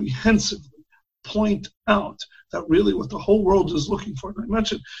and comprehensively point out that really what the whole world is looking for. And I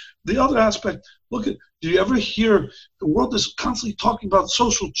mentioned the other aspect. Do you ever hear the world is constantly talking about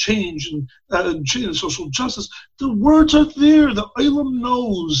social change and social justice? The words are there. The Olam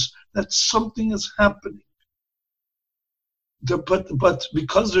knows that something is happening. But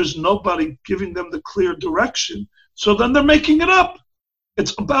because there's nobody giving them the clear direction, so then they're making it up.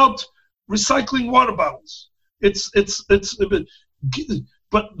 It's about recycling water bottles. But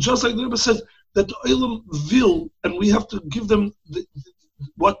just like the Rebbe says, that the Olam will, and we have to give them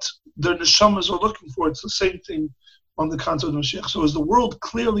what their neshamas are looking for. It's the same thing on the concept of Mashiach. So is the world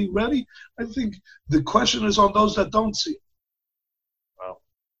clearly ready? I think the question is on those that don't see it. Wow.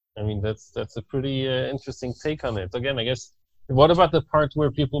 I mean, that's a pretty interesting take on it. Again, I guess, what about the part where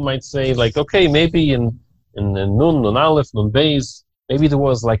people might say, like, okay, maybe in Nun Aleph, Nun Beis, maybe there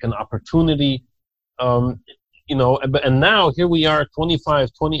was like an opportunity, and now here we are 25,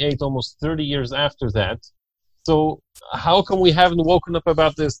 28, almost 30 years after that. So how come we haven't woken up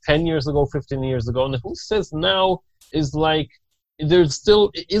about this 10 years ago, 15 years ago? And who says now is like, is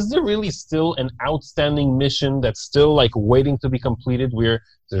there really still an outstanding mission that's still like waiting to be completed, where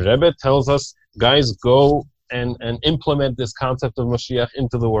the Rebbe tells us, guys, go and implement this concept of Mashiach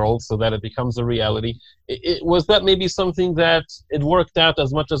into the world so that it becomes a reality? Was that maybe something that it worked out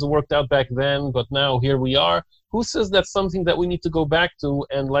as much as it worked out back then, but now here we are? Who says that's something that we need to go back to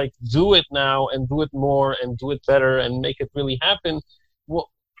and like do it now and do it more and do it better and make it really happen? Well,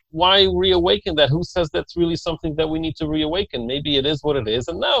 why reawaken that? Who says that's really something that we need to reawaken? Maybe it is what it is,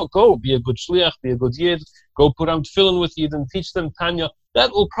 and now go be a good shliach, be a good yid, go put on tefillin with yid and teach them Tanya.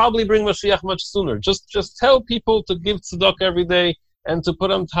 That will probably bring Mashiach much sooner. Just tell people to give tzedakah every day and to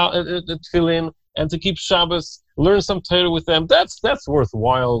put on tefillin and to keep Shabbos, learn some Torah with them. That's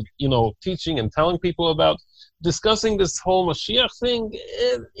worthwhile, teaching and telling people about. Discussing this whole Mashiach thing,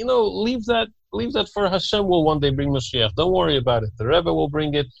 leave that for Hashem will one day bring Mashiach. Don't worry about it. The Rebbe will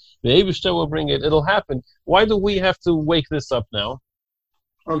bring it. The Eibishter will bring it. It'll happen. Why do we have to wake this up now?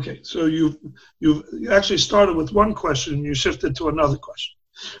 Okay, so you actually started with one question and you shifted to another question.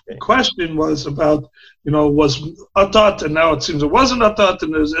 The question was about, was atat, and now it seems it wasn't atat.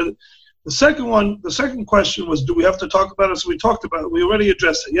 And the second question was, do we have to talk about it? So we talked about it. We already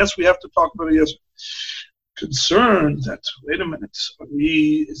addressed it. Yes, we have to talk about it. Yes. Concerned that, wait a minute,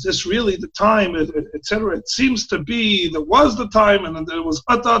 is this really the time, etc. It seems to be there was the time, and then there was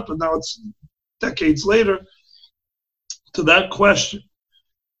atat, but now it's decades later. To that question,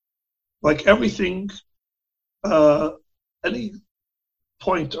 like everything, any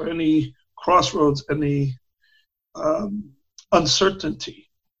point or any crossroads, any uncertainty,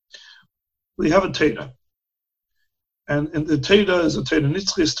 we have a Teda. And in the Teda is a Teda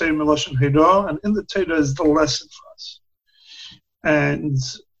Nitzchis, Teda Meloshen Heda, and in the Teda is the lesson for us. And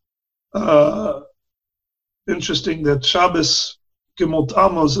interesting that Shabbos Gimel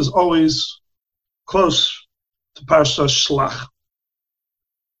Amos is always close to Parsha Shlach,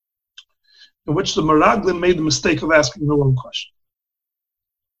 in which the Meraglim made the mistake of asking the wrong question.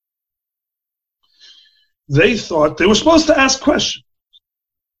 They thought they were supposed to ask questions.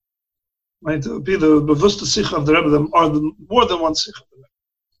 Right? It would be the Bevusta Sikha of the Rebbe, or more than one Sikha of the Rebbe.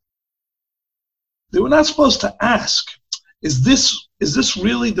 They were not supposed to ask, is this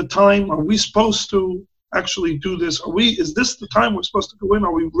really the time? Are we supposed to actually do this? Is this the time we're supposed to go in?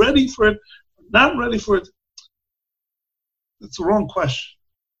 Are we ready for it? Not ready for it? That's the wrong question.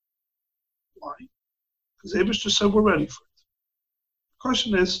 Why? Because Abish just said we're ready for it. The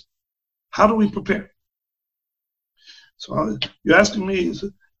question is, how do we prepare? So you're asking me,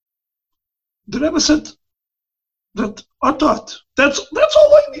 the Rebbe said that atat, that's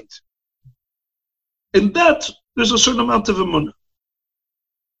all I need. In that, there's a certain amount of emunah.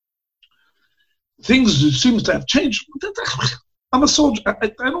 Things seem to have changed. I'm a soldier.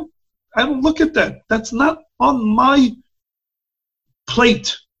 I don't look at that. That's not on my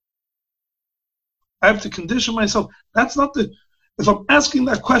plate. I have to condition myself. That's not if I'm asking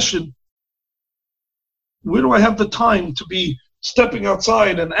that question, where do I have the time to be stepping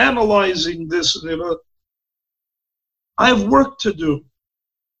outside and analyzing this? I have work to do.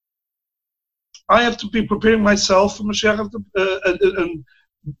 I have to be preparing myself for Mashiach, and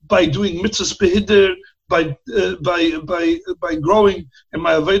by doing mitzvahs behider, by growing in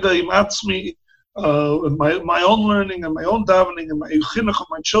my aveda im atzmi, my own learning and my own davening, and my chinuch of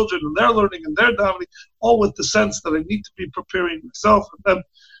my children and their learning and their davening, all with the sense that I need to be preparing myself and them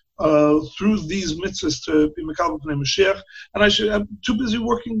through these mitzvahs to be Mekabel Pnei Mashiach. And I'm too busy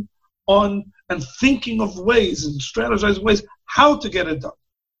working on and thinking of ways and strategizing ways how to get it done.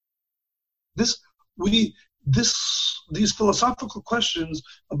 These philosophical questions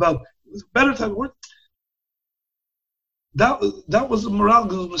about better time work, that was a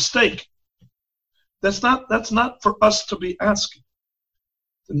moral mistake. That's not for us to be asking.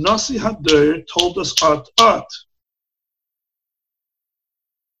 The Nasi Hadir told us at.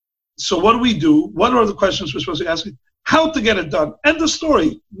 So what do we do? What are the questions we're supposed to be asking? How to get it done. End the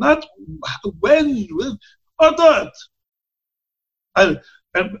story. Not when, at. And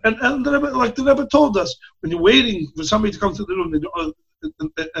the Rebbe, like the Rebbe told us, when you're waiting for somebody to come to the room,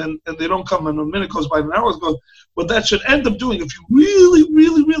 and they don't come, and a minute goes by, an hour goes, what that should end up doing, if you really,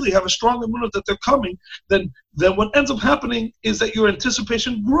 really, really have a strong immunity that they're coming, then what ends up happening is that your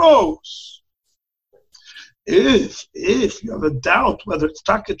anticipation grows. If you have a doubt whether it's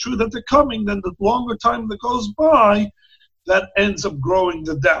true that they're coming, then the longer time that goes by, that ends up growing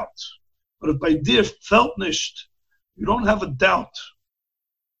the doubt. But if by dir felt nicht, you don't have a doubt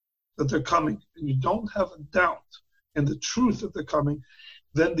that they're coming, and you don't have a doubt in the truth that they're coming,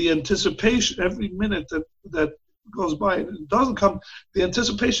 then the anticipation, every minute that goes by and it doesn't come, the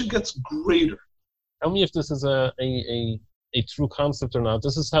anticipation gets greater. Tell me if this is a true concept or not.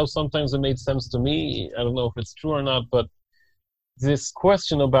 This is how sometimes it made sense to me. I don't know if it's true or not, but this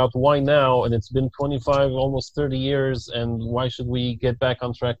question about why now, and it's been 25, almost 30 years, and why should we get back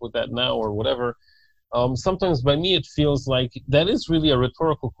on track with that now or whatever, sometimes by me it feels like that is really a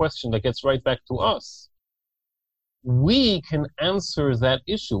rhetorical question that gets right back to us. We can answer that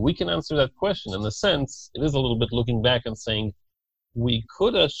issue. We can answer that question. In a sense, it is a little bit looking back and saying, we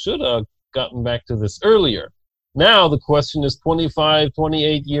coulda, shoulda gotten back to this earlier. Now the question is 25,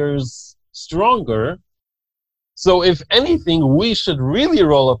 28 years stronger. So if anything, we should really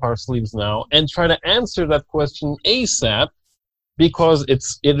roll up our sleeves now and try to answer that question ASAP, because it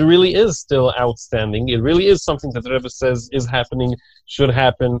really is still outstanding. It really is something that the Rebbe says is happening, should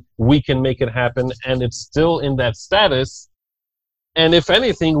happen, we can make it happen, and it's still in that status. And if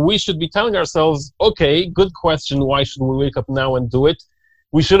anything, we should be telling ourselves, okay, good question, why should we wake up now and do it?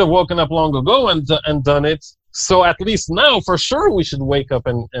 We should have woken up long ago and done it, So at least now, for sure, we should wake up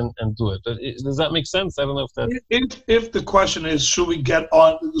and do it. Does that make sense? I don't know if that. If the question is, should we get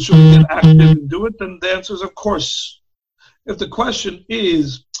active and do it, then the answer is of course. If the question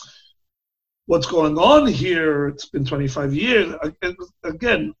is, what's going on here? It's been 25 years.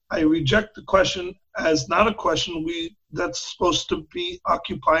 Again, I reject the question as not a question that's supposed to be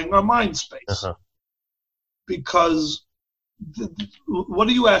occupying our mind space. Uh-huh. Because what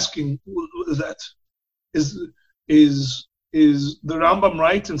are you asking? That is the Rambam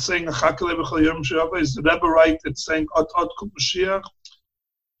right in saying is the Rebbe right in saying Ot Kum Mashiach?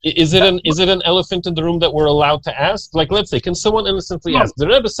 Is it an elephant in the room that we're allowed to ask? Like, let's say, can someone innocently ask? The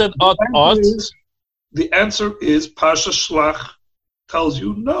Rebbe said Ot. The answer is Parsha Shlach tells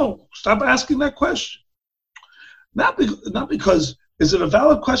you no. Stop asking that question. Not because is it a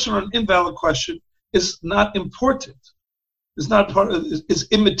valid question or an invalid question is not important. It's not part of it's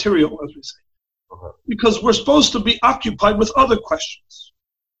immaterial, as we say. Uh-huh. Because we're supposed to be occupied with other questions.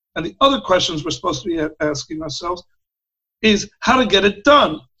 And the other questions we're supposed to be asking ourselves is how to get it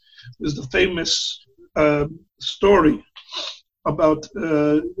done. There's the famous story about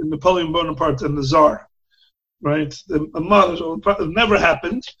Napoleon Bonaparte and the Tsar, right? It never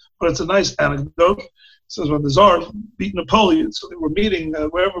happened, but it's a nice anecdote. It says when the Tsar beat Napoleon, so they were meeting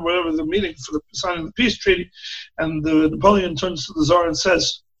wherever they're meeting for the signing of the peace treaty, and Napoleon turns to the Tsar and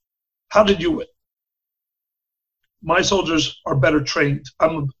says, "How did you win? My soldiers are better trained.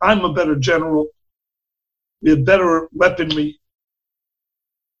 I'm a better general. We have better weaponry.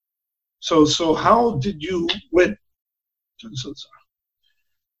 So how did you win?"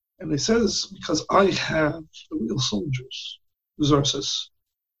 And he says, "Because I have the real soldiers." The Tsar says,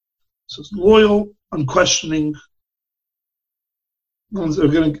 loyal, unquestioning, ones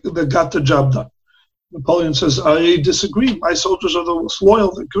that got the job done. Napoleon says, "I disagree. My soldiers are the most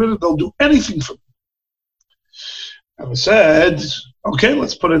loyal, they're committed, they'll do anything for me." And I said, "Okay,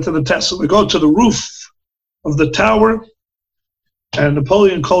 let's put it to the test." So they go to the roof of the tower, and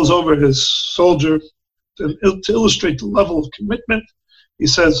Napoleon calls over his soldier to illustrate the level of commitment. He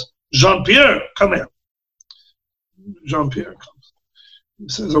says, "Jean-Pierre, come here." Jean-Pierre comes. He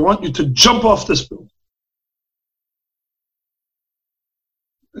says, "I want you to jump off this building.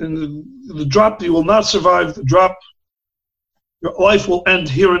 And the drop, you will not survive the drop. Your life will end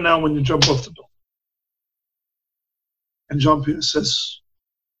here and now when you jump off the building." And Jean-Pierre says,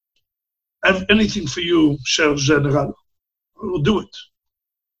 "I have anything for you, cher général. I will do it.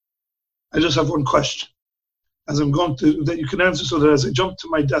 I just have one question. As I'm going to, that you can answer so that as I jump to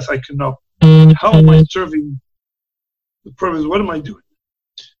my death, I can know. How am I serving the purpose? What am I doing?"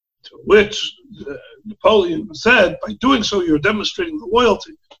 To which Napoleon said, "By doing so, you're demonstrating the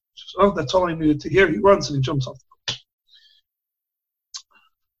loyalty." Says, "Oh, that's all I needed to hear." He runs and he jumps off the building.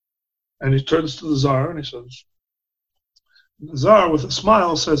 And he turns to the Tsar and he says, the Tsar, with a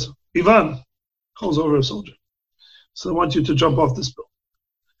smile, says, "Ivan," calls over a soldier. "So I want you to jump off this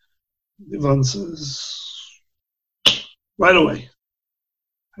building." Ivan says, "Right away.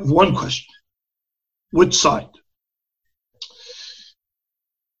 I have one question. Which side?"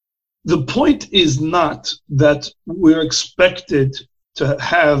 The point is not that we're expected to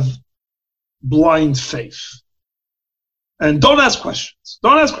have blind faith. And don't ask questions.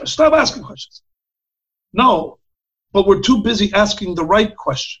 Don't ask questions. Stop asking questions. No, but we're too busy asking the right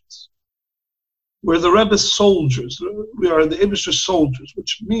questions. We're the Rebbe's soldiers. We are the Eibishter soldiers,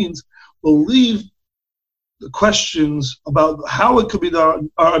 which means we'll leave the questions about how it could be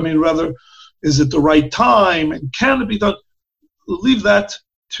done, or is it the right time and can it be done? We'll leave that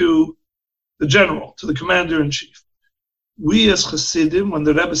to the general, to the commander-in-chief. We as Hasidim, when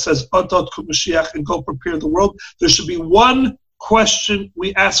the Rebbe says, "Ot Ot Kum Mashiach," and go prepare the world, there should be one question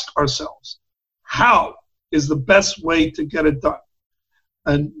we ask ourselves. How is the best way to get it done?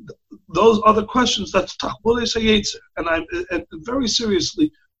 And those other questions, that's Tachbulei Sayetzer. And very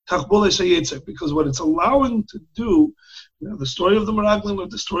seriously, Tachbulei Sayetzer, because what it's allowing to do, the story of the Meraglim, or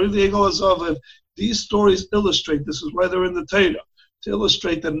the story of the Egel Azav, these stories illustrate, this is why they're in the Torah, to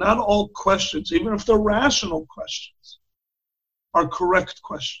illustrate that not all questions, even if they're rational questions, are correct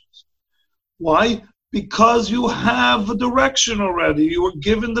questions. Why? Because you have a direction already. You were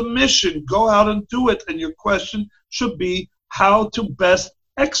given the mission. Go out and do it. And your question should be how to best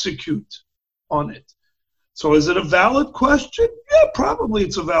execute on it. So is it a valid question? Yeah, probably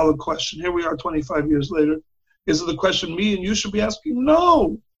it's a valid question. Here we are 25 years later. Is it the question me and you should be asking?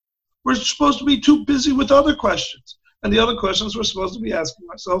 No. We're supposed to be too busy with other questions. And the other questions we're supposed to be asking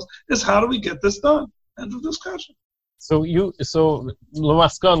ourselves is how do we get this done? End of discussion. So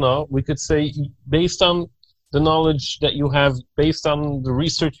Lamaskana, we could say, based on the knowledge that you have, based on the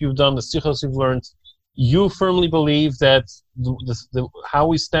research you've done, the sichos you've learned, you firmly believe that how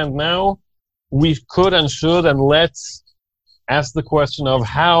we stand now, we could and should, and let's ask the question of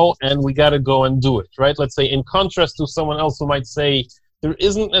how, and we got to go and do it, right? Let's say, in contrast to someone else who might say there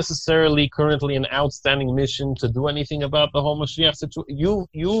isn't necessarily currently an outstanding mission to do anything about the whole Mashiach situation.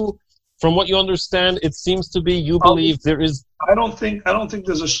 You, from what you understand, it seems to be you believe there is. I don't think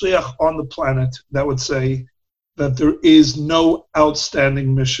there's a shliach on the planet that would say that there is no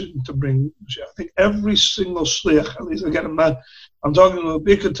outstanding mission to bring Mashiach. I think every single shliach, at least again, I'm talking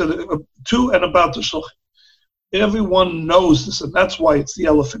to and about the shliach. Everyone knows this, and that's why it's the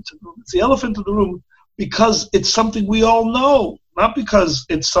elephant in the room. It's the elephant in the room because it's something we all know, not because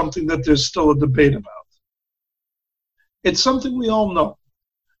it's something that there's still a debate about. It's something we all know.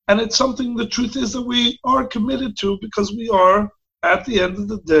 And it's something, the truth is, that we are committed to because we are, at the end of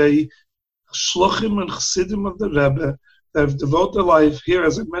the day, shluchim and chassidim of the Rebbe that have devoted their life here,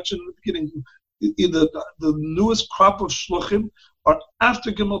 as I mentioned in the beginning. Either the newest crop of shluchim are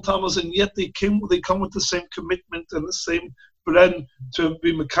after Gimel Tammuz, and yet they come with the same commitment and the same bren to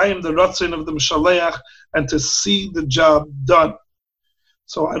be mekayim the ratzon of the Mishaleach and to see the job done.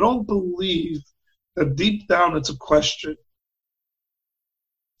 So I don't believe that deep down it's a question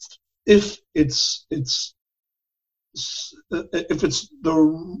if it's the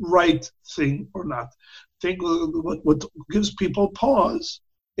right thing or not. I think what gives people pause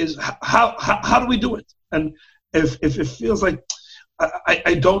is how do we do it? And if it feels like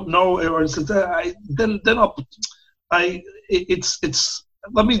I don't know, or let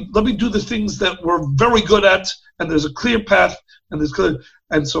me do the things that we're very good at, and there's a clear path,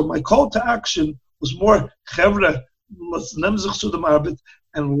 and so my call to action was more chevra, let's nemzich to the marbit,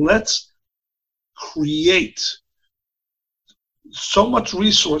 and let's create so much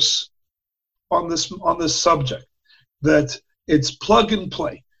resource on this subject that it's plug and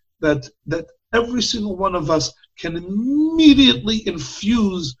play, that every single one of us can immediately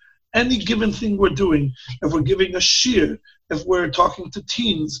infuse any given thing we're doing. If we're giving a shiur, if we're talking to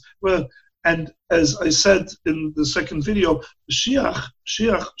teens, and as I said in the second video, Mashiach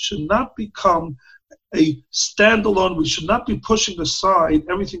should not become a standalone. We should not be pushing aside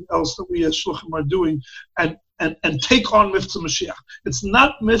everything else that we as shluchim are doing and take on Miftzah Mashiach. It's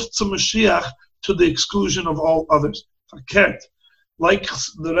not Miftzah Mashiach to the exclusion of all others. Fakert. Like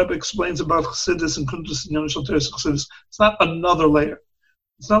the Rebbe explains about Chassidus and Kuntus and Yonah Teres Chassidus, it's not another layer.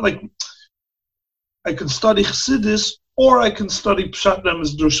 It's not like I can study Chassidus or I can study Pshat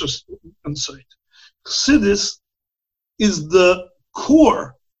Remez Drushos and Seit. Chassidus is the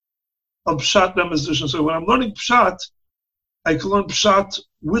core of Pshat Remez Drushos. So when I'm learning Pshat, I can learn Pshat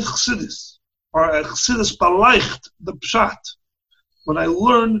with Chassidus, or Chassidus baleicht the Pshat. When I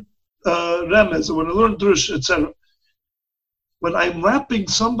learn Remez, or when I learn Drush, etc. When I'm rapping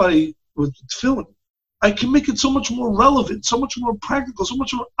somebody with tefillin, I can make it so much more relevant, so much more practical, so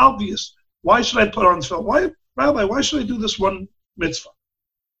much more obvious. Why should I put on tefillin? Why should I do this one mitzvah?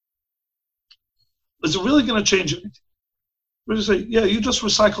 Is it really going to change anything? We're going to say, yeah, you just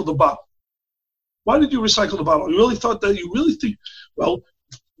recycled the bottle. Why did you recycle the bottle? You really thought that? You really think? Well,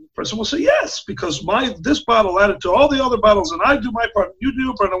 the person will say, yes, because this bottle added to all the other bottles, and I do my part, and you do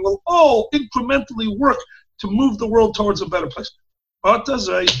your part, and we'll all incrementally work to move the world towards a better place.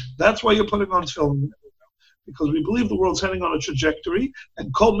 That's why you're putting on tefillin. Because we believe the world's heading on a trajectory,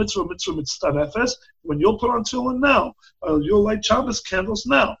 and kol mitzvah mitzvah. When you'll put on tefillin now, you'll light Shabbos candles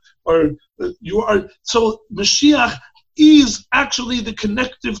now, or you are. So Mashiach is actually the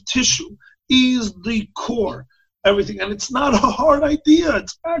connective tissue, is the core, everything, and it's not a hard idea.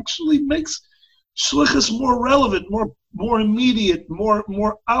 It actually makes shlichus more relevant, more immediate, more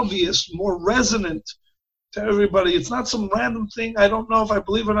obvious, more resonant to everybody. It's not some random thing. I don't know if I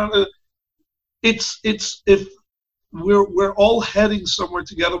believe it or not. It's if we're all heading somewhere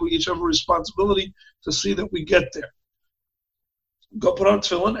together, we each have a responsibility to see that we get there. Go put on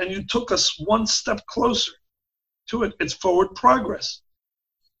tefillin, and you took us one step closer to it. It's forward progress,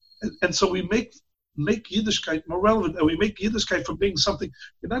 and so we make Yiddishkeit more relevant, and we make Yiddishkeit from being something.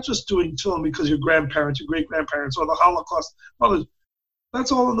 You're not just doing tefillin because your grandparents, your great grandparents, or the Holocaust.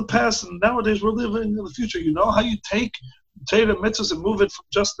 That's all in the past, and nowadays we're living in the future. You know how you take the mitzvahs and move it from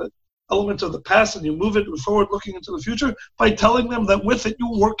just the element of the past, and you move it forward looking into the future by telling them that with it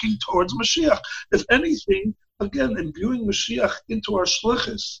you're working towards Mashiach. If anything, again, imbuing Mashiach into our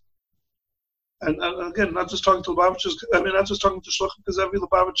shlichus. And again, not just talking to Lubavitchers, not just talking to shluchim, because every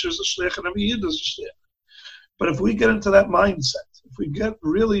Lubavitcher is a shlich and every Yid is a shlich. But if we get into that mindset, if we get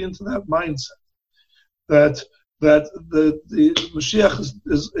really into that mindset, that the Mashiach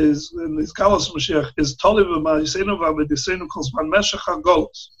is in the Kalas Mashiach is Toliv Ma'isenu V'Amedisenu Kol Zman Meshech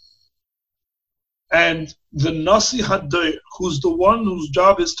HaGolos. And the Nasi Hadir, who's the one whose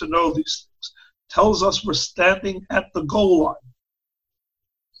job is to know these things, tells us we're standing at the goal line.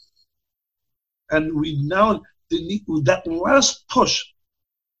 And we now need that last push.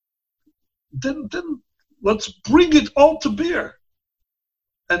 Then let's bring it all to bear.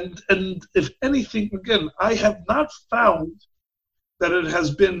 And if anything, again, I have not found that it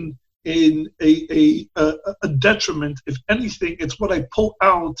has been in a detriment. If anything, it's what I pull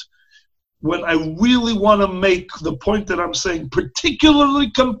out when I really want to make the point that I'm saying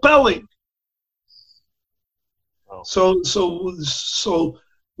particularly compelling. Oh. So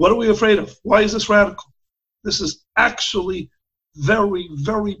what are we afraid of? Why is this radical? This is actually very,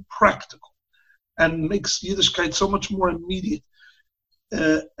 very practical and makes Yiddishkeit so much more immediate.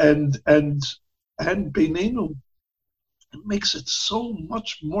 And Beinenu, it makes it so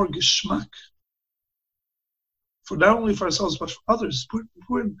much more geschmack. For not only for ourselves, but for others.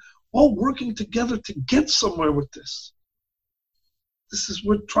 We're all working together to get somewhere with this.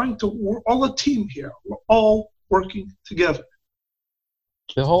 We're all a team here. We're all working together.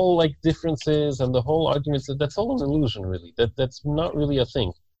 The whole differences and the whole arguments, that's all an illusion, really. That's not really a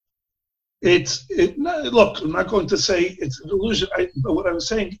thing. Look, I'm not going to say it's an illusion, but what I'm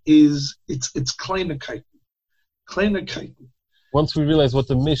saying is it's Kleinigkeiten. Once we realize what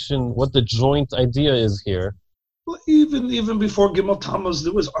the mission, what the joint idea is here. Well, even before Gimel Tammuz,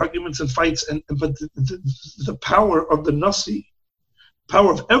 there was arguments and fights, but the power of the Nasi,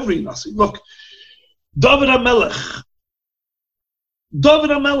 power of every Nasi. Look, David HaMelech,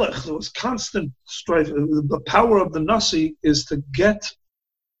 there was constant strife. The power of the Nasi is to get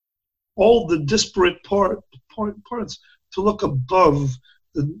all the disparate parts to look above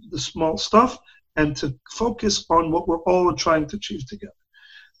the small stuff and to focus on what we're all trying to achieve together.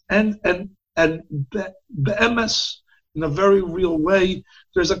 And be'emes, in a very real way,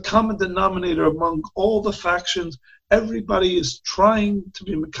 there's a common denominator among all the factions. Everybody is trying to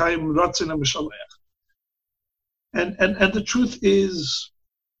be Mekayim Ratzin and Mishalech. And the truth is,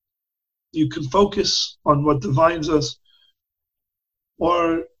 you can focus on what divines us,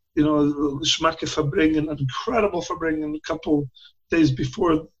 or Shmake Fabringen, an incredible Fabringen, a couple days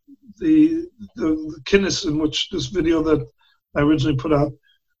before the kinnis in which this video that I originally put out.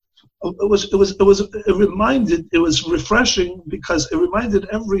 It was refreshing because it reminded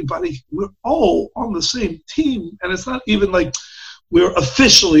everybody we're all on the same team, and it's not even like we're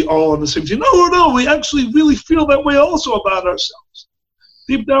officially all on the same team. No, we actually really feel that way also about ourselves.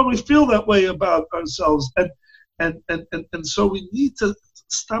 Deep down, we feel that way about ourselves, and so we need to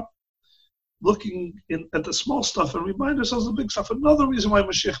stop looking at the small stuff and remind ourselves of the big stuff. Another reason why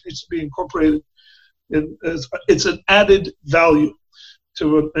Mashiach needs to be incorporated is it's an added value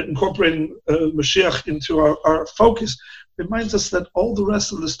to incorporating Mashiach into our focus. Reminds us that all the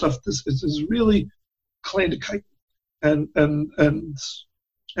rest of the stuff is really Kleinigkeit, and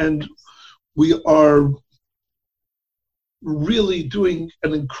we are really doing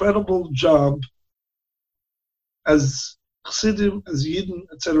an incredible job as Chassidim, as Yidden,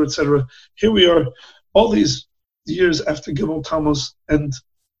 etc., etc. Here we are, all these years after Gimel Tammuz, and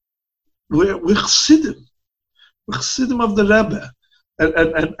we're Chassidim. We're Chassidim of the Rebbe,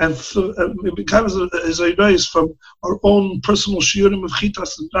 and because as I raise from our own personal shiurim of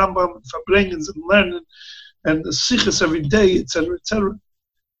Chitas and Rambam and Fabrengens and learning and the Sichos every day, etc., etc.,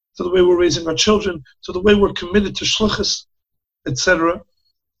 to the way we're raising our children, to the way we're committed to Shlichus, etc.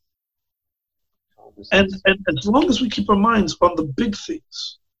 And as long as we keep our minds on the big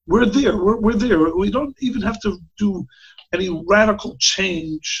things, we're there. We're there. We don't even have to do any radical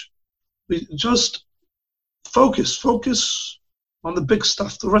change. We just focus on the big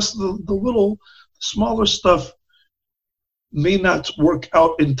stuff. The rest of the little, smaller stuff may not work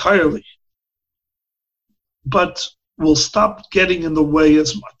out entirely, but will stop getting in the way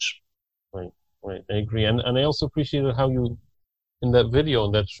as much. Right. I agree. And I also appreciated how you, in that video,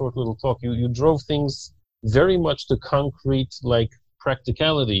 in that short little talk, you drove things very much to concrete,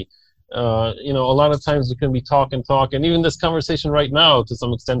 practicality. A lot of times it can be talk, and even this conversation right now, to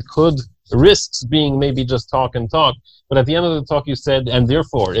some extent, could risks being maybe just talk. But at the end of the talk, you said, and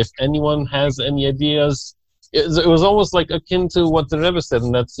therefore, if anyone has any ideas, it was almost akin to what the Rebbe said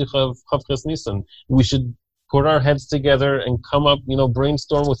in that Sikha of Chavches Nisan. We should put our heads together and come up,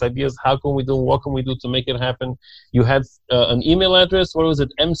 brainstorm with ideas. How can we do? What can we do to make it happen? You had an email address. What was it?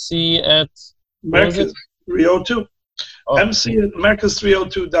 MC at Merkaz 302. MC at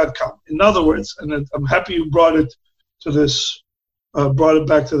Merkaz302.com. In other words, and I'm happy you brought it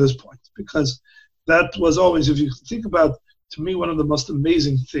back to this point, because that was always, if you think about, to me, one of the most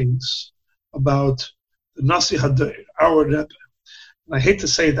amazing things about the Nasi Hadir, our Rebbe, And I hate to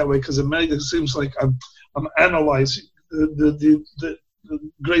say it that way because it seems like I'm analyzing the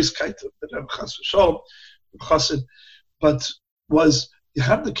grace-kite that Rebbe Chas v'Shalom, Chassid, but was you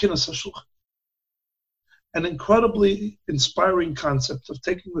have the Kinus HaShulchan, an incredibly inspiring concept of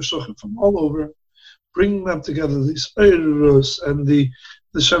taking the Shulchan from all over, bringing them together, these Eirus and the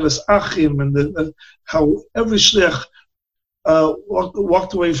Shavas Achim, and how every Shliach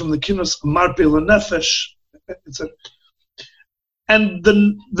walked away from the Kinus Marpe L'Nefesh, etc. And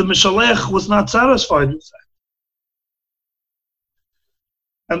the Mishalech was not satisfied with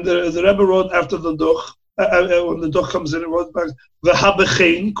that. And the Rebbe wrote after the Duch, when the Duch comes in, it wrote back,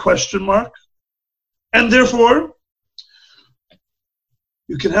 V'habechein, question mark. And therefore,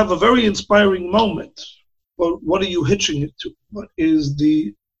 you can have a very inspiring moment, but what are you hitching it to? What is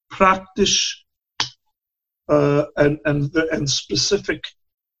the practice and specific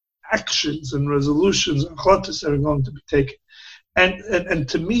actions and resolutions and chotas that are going to be taken? And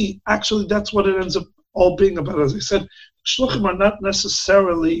to me, actually, that's what it ends up all being about. As I said, shluchim are not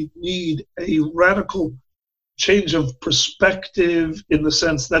necessarily need a radical change of perspective in the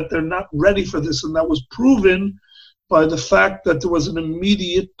sense that they're not ready for this, and that was proven by the fact that there was an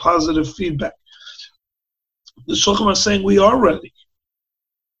immediate positive feedback. The shluchim are saying we are ready.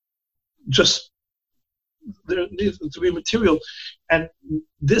 Just there needs to be material, and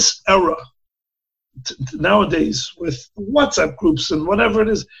this era nowadays with WhatsApp groups and whatever it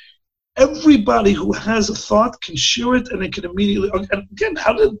is, everybody who has a thought can share it, and it can immediately. And again,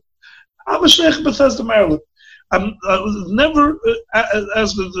 I'm a sheikh in Bethesda, Maryland. I was never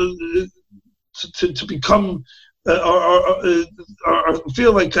asked to become or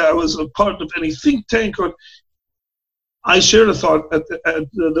feel like I was a part of any think tank. Or I shared a thought. And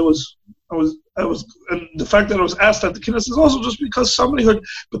the fact that I was asked at the Kinnis is also just because somebody heard.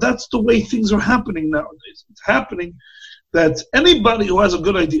 But that's the way things are happening nowadays. It's happening that anybody who has a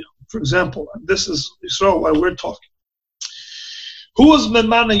good idea, for example, and this is Yisrael why we're talking. Who was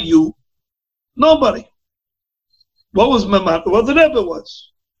Memana you? Nobody. What was Memana? Well, the Rebbe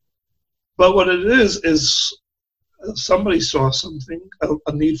was. But what it is somebody saw something,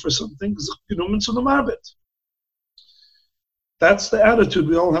 a need for something. That's the attitude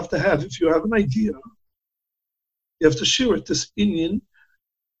we all have to have. If you have an idea, you have to share it. This inyan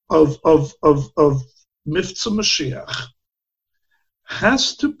of Miftzah Mashiach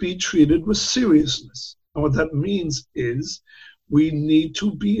has to be treated with seriousness. And what that means is we need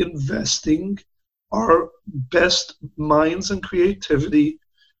to be investing our best minds and creativity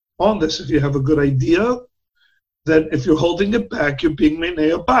on this. If you have a good idea, then if you're holding it back, you're being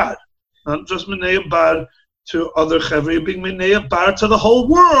Menei Abad. Not just Menei Abad to other Chevra, you're being Menei Abad to the whole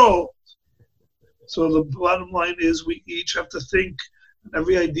world. So the bottom line is we each have to think.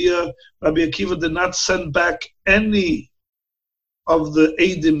 Every idea, Rabbi Akiva did not send back any of the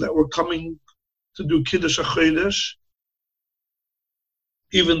Eidim that were coming to do Kiddush HaChodesh,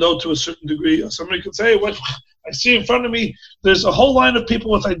 even though to a certain degree, somebody could say, "What I see in front of me, there's a whole line of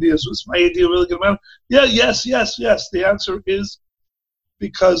people with ideas. Was my idea really going to matter?" Yeah, yes. The answer is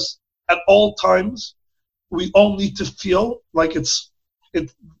because at all times, we all need to feel like that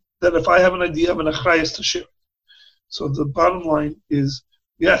if I have an idea, I have an achrayus to share. So the bottom line is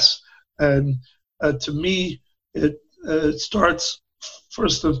yes, and to me, it starts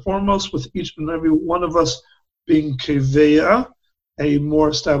first and foremost with each and every one of us being keveya, a more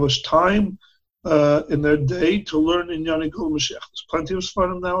established time in their day to learn in Yana Gul Mashiach. There's plenty of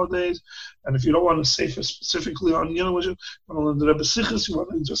Sfarim nowadays, and if you don't want to say specifically on Yana Mashiach, you want to learn the Rebbe Sichos, you want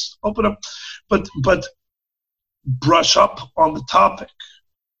to just open up, but brush up on the topic.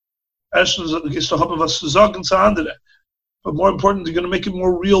 But more important, you're going to make it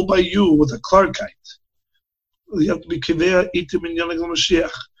more real by you with a Klarkeit. You have to be Kivea Itim in Yana Gul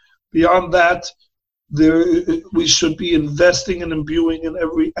Mashiach. Beyond that, we should be investing and imbuing in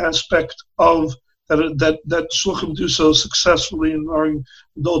every aspect of that shluchim do so successfully in our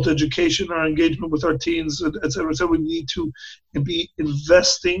adult education, our engagement with our teens, etc. So we need to be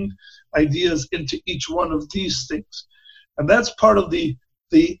investing ideas into each one of these things, and that's part of the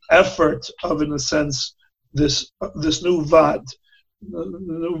effort of, in a sense, this new VAD. The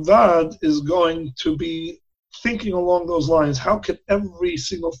new VAD is going to be thinking along those lines. How can every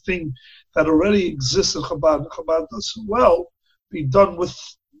single thing that already exists in Chabad does well, be done with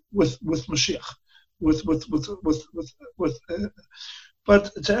Mashiach,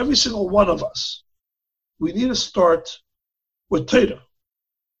 but to every single one of us, we need to start with Torah,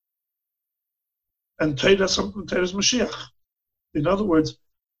 and Torah is Mashiach. In other words,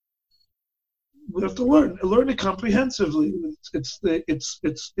 we have to learn it comprehensively.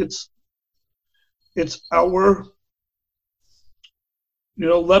 It's our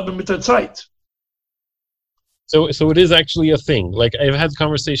Leben mit der Zeit. So it is actually a thing. Like, I've had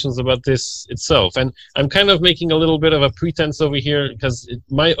conversations about this itself, and I'm kind of making a little bit of a pretense over here because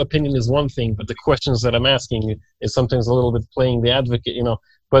my opinion is one thing, but the questions that I'm asking is sometimes a little bit playing the advocate,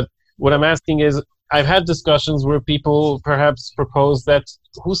 But what I'm asking is, I've had discussions where people perhaps propose that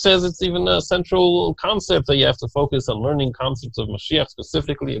who says it's even a central concept that you have to focus on learning concepts of Mashiach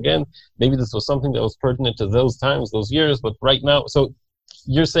specifically. Again, maybe this was something that was pertinent to those times, those years, but right now, so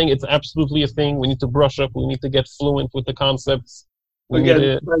you're saying it's absolutely a thing. We need to brush up. We need to get fluent with the concepts.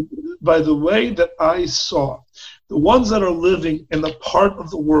 Again, by the way that I saw, the ones that are living in the part of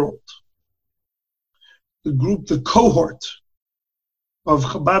the world, the cohort of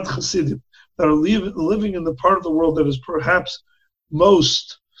Chabad Hasidim that are living in the part of the world that is perhaps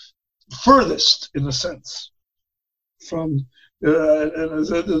most furthest, in a sense, from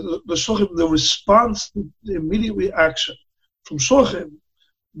the Shulchan, the response, the immediate reaction from Shulchan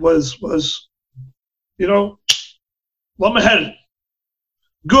was Lamahed,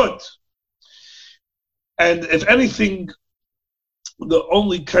 good. And if anything, the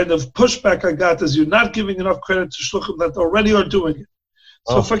only kind of pushback I got is you're not giving enough credit to Shulchan that already are doing it.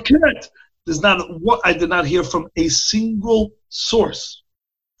 So forget. I did not hear from a single source,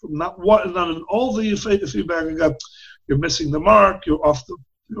 from not in all the feedback I got. You're missing the mark. You're off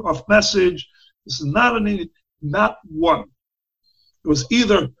message. This is not one. It was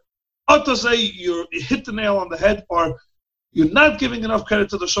either you hit the nail on the head, or you're not giving enough credit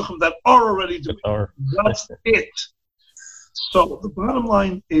to the shulchan that are already doing it. That's it. So the bottom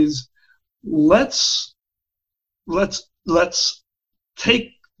line is, let's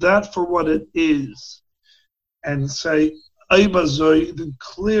take that for what it is and say, then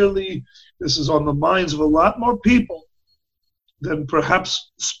clearly this is on the minds of a lot more people than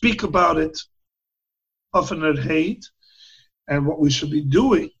perhaps speak about it often at hate. And what we should be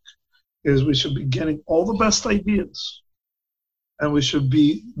doing is we should be getting all the best ideas, and we should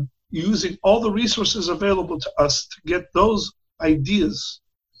be using all the resources available to us to get those ideas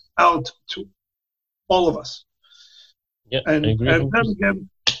out to all of us. Yeah, and I agree. And then again,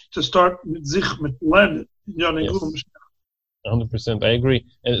 to start with learning. 100%, I agree.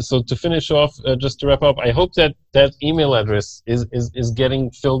 And so to finish off, just to wrap up, I hope that email address is getting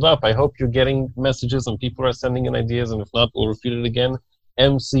filled up. I hope you're getting messages and people are sending in ideas, and if not, we'll repeat it again,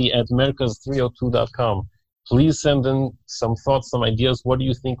 mc@merkaz302.com. Please send in some thoughts, some ideas. What do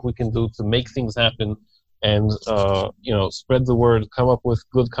you think we can do to make things happen and, spread the word, come up with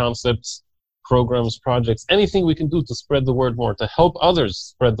good concepts, programs, projects, anything we can do to spread the word more, to help others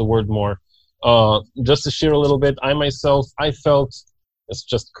spread the word more. Just to share a little bit, I felt, this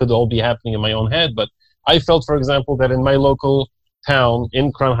just could all be happening in my own head, but I felt, for example, that in my local town,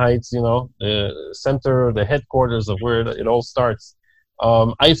 in Crown Heights, the center, the headquarters of where it all starts,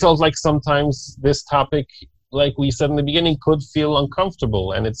 I felt like sometimes this topic, like we said in the beginning, could feel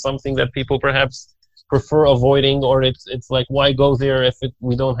uncomfortable, and it's something that people perhaps prefer avoiding, or it's like, why go there if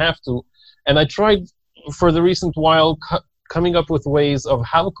we don't have to? And I tried for the recent while coming up with ways of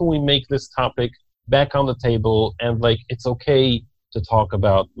how can we make this topic back on the table, and like, it's okay to talk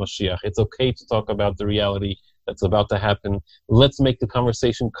about Mashiach. It's okay to talk about the reality that's about to happen. Let's make the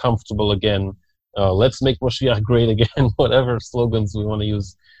conversation comfortable again. Let's make Mashiach great again, whatever slogans we want to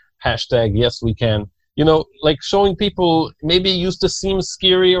use. Hashtag yes we can. Like showing people, maybe it used to seem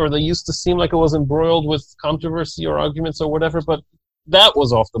scary, or they used to seem like it was embroiled with controversy or arguments or whatever, but that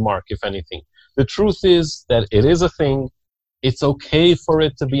was off the mark, if anything. The truth is that it is a thing. It's okay for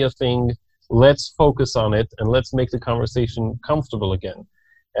it to be a thing. Let's focus on it, and let's make the conversation comfortable again.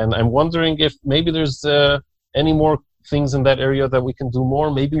 And I'm wondering if maybe there's any more things in that area that we can do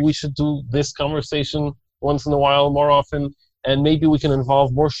more. Maybe we should do this conversation once in a while more often, and maybe we can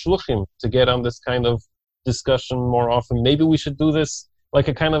involve more shluchim to get on this kind of discussion more often. Maybe we should do this like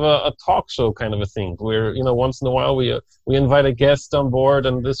a kind of a talk show kind of a thing, where once in a while we invite a guest on board,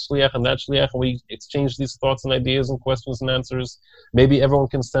 and this shliach and that shliach, and we exchange these thoughts and ideas and questions and answers. Maybe everyone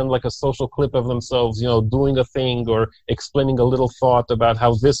can send like a social clip of themselves, doing a thing or explaining a little thought about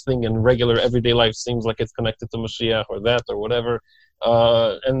how this thing in regular everyday life seems like it's connected to Mashiach or that or whatever.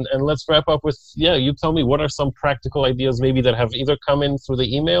 And let's wrap up with, you tell me, what are some practical ideas maybe that have either come in through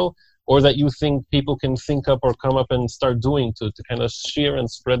the email or that you think people can think up or come up and start doing to kind of share and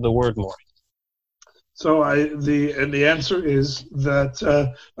spread the word more? So the answer is that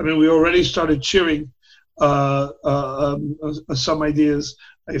we already started sharing some ideas.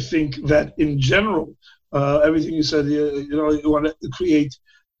 I think that in general, everything you said, you want to create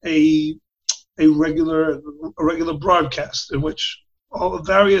a regular broadcast in which all the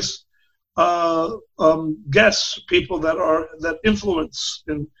various guests, people that influence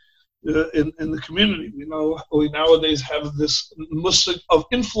in the community. We nowadays have this musik of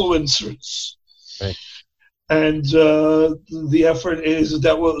influencers. Right. And the effort is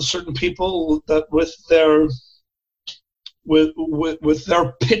that with certain people that with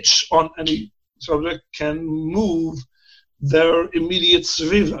their pitch on any subject can move their immediate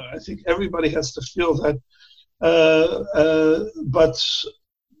sviva. I think everybody has to feel that. But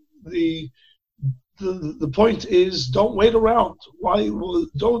the point is, don't wait around. Why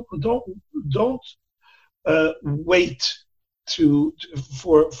don't wait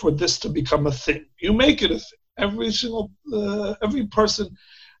for this to become a thing? You make it a thing. Every person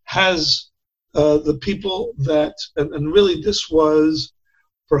has the people that, and really this was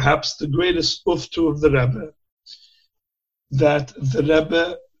perhaps the greatest uftu of the Rebbe, that the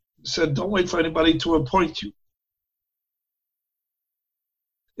Rebbe said, don't wait for anybody to appoint you.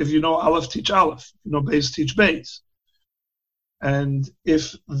 If you know Aleph, teach Aleph. If you know Beis, teach Beis. And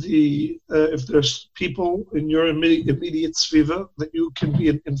if there's people in your immediate sviva that you can be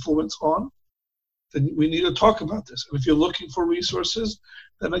an influence on, then we need to talk about this. And if you're looking for resources,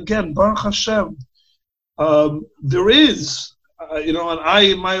 then again, Baruch Hashem, there is, and I,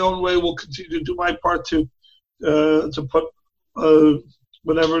 in my own way, will continue to do my part to put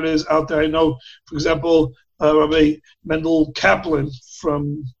whatever it is out there. I know, for example, Rabbi Mendel Kaplan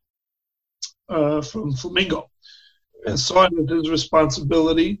from Flamingo, and saw it as his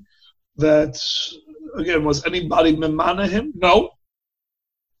responsibility. That again, was anybody memana him? No.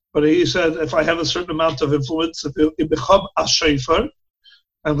 But he said, if I have a certain amount of influence, if Ibichab Ashayfer,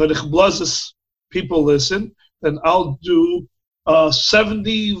 and when Ichblazes people listen, then I'll do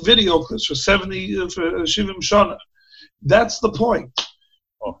 70 video clips for 70 for Shivim Shana. That's the point.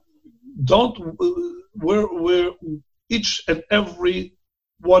 We're each and every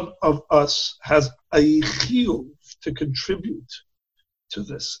one of us has a chiyuv to contribute to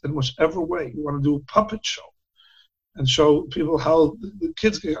this in whichever way. You want to do a puppet show and show people how the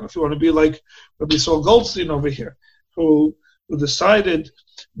kids get on. If you want to be like Rabbi Saul Goldstein over here, who decided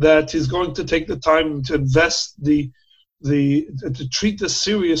that he's going to take the time to invest to treat this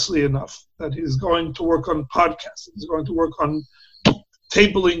seriously enough, that he's going to work on podcasts, he's going to work on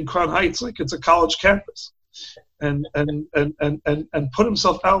tabling Crown Heights like it's a college campus, and put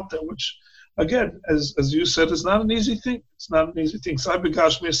himself out there, which again, as you said, is not an easy thing. It's not an easy thing. So I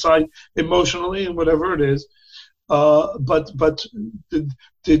begash me aside emotionally and whatever it is. But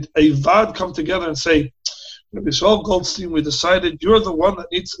did a VAD come together and say, Rabbi Saul Goldstein, we decided you're the one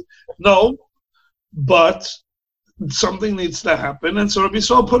that needs no, but something needs to happen, and so Rabbi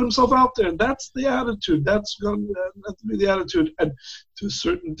Saul put himself out there, and that's the attitude. That's going to be the attitude, and to a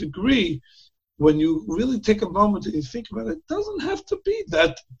certain degree, when you really take a moment and you think about it, it doesn't have to be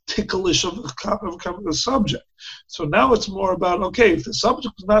that ticklish of a subject. So now it's more about, okay, if the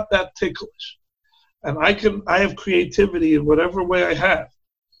subject is not that ticklish, and I have creativity in whatever way I have,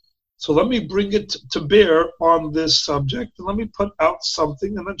 so let me bring it to bear on this subject, and let me put out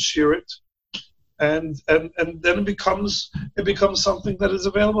something and then share it, and then it becomes something that is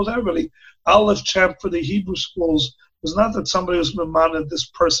available to everybody. Aleph Champ for the Hebrew schools was not that somebody was memaned this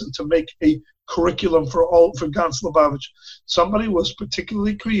person to make a curriculum for Gans Lubavitch. Somebody was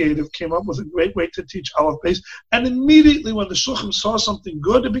particularly creative, came up with a great way to teach Aleph Beis, and immediately when the Shulchan saw something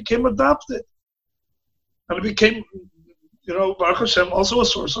good, it became adopted. And it became, Baruch Hashem, also a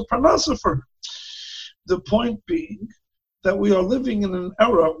source of parnasa for her. The point being that we are living in an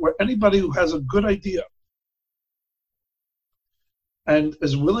era where anybody who has a good idea and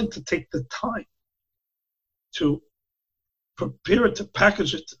is willing to take the time to prepare it, to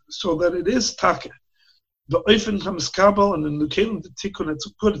package it so that it is taka. The oifen hamiskabel and the nukelim the tikkun, it's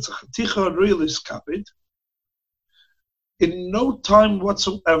good, it's a chaticha really skabed. In no time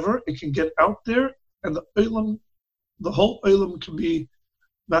whatsoever, it can get out there, and the whole oilam can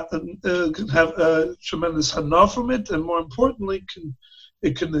have a tremendous hana from it, and more importantly,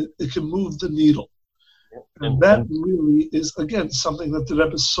 it can move the needle. And that really is, again, something that the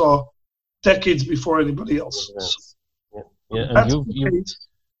Rebbe saw decades before anybody else. And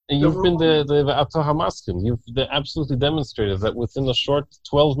you've been the Ato Hamaskim. You've absolutely demonstrated that within the short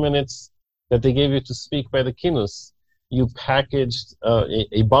 12 minutes that they gave you to speak by the Kinus, you packaged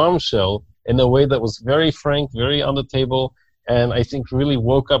a bombshell in a way that was very frank, very on the table, and I think really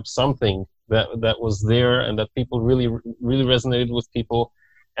woke up something that was there and that people really resonated with people.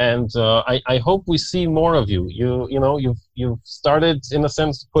 And I hope we see more of you. You've started, in a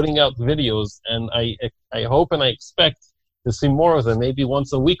sense, putting out videos, and I hope and I expect to see more of them, maybe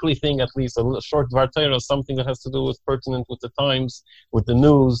once a weekly thing at least, a little short Dvar Torah, something that has to do with pertinent with the times, with the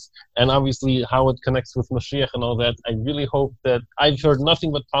news, and obviously how it connects with Mashiach and all that. I really hope that I've heard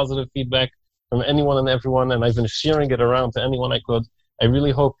nothing but positive feedback from anyone and everyone, and I've been sharing it around to anyone I could. I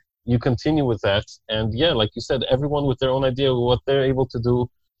really hope you continue with that. And yeah, like you said, everyone with their own idea of what they're able to do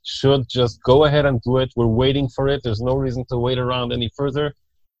should just go ahead and do it. We're waiting for it. There's no reason to wait around any further.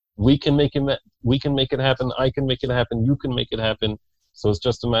 We can make it happen. I can make it happen. You can make it happen. So it's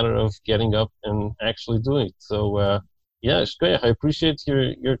just a matter of getting up and actually doing it. So yeah, Shkoyach, I appreciate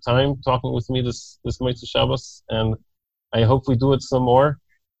your time talking with me this Motzei Shabbos, and I hope we do it some more.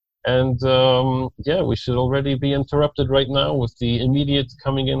 And yeah, we should already be interrupted right now with the immediate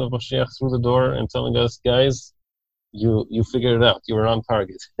coming in of Mashiach through the door and telling us, guys, you figured it out. You were on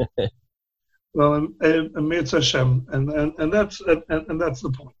target. Well, and Mitzvah Hashem, and that's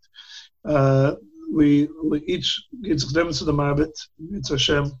the point. We each gets them to the Mabit, Mitzvah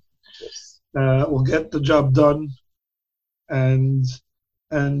Hashem. Yes. We'll get the job done, and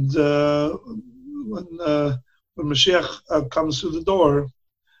when Mashiach comes through the door,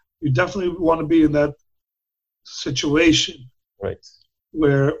 you definitely want to be in that situation, right,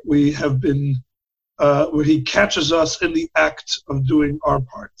 where we have been, where he catches us in the act of doing our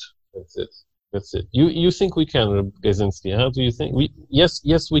part. That's it. You think we can, Reb Gazinski? How do you think? Yes,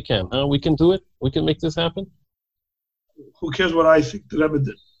 we can. We can do it. We can make this happen. Who cares what I think? The Rebbe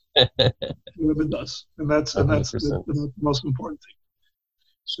did. The Rebbe does, and that's the most important thing.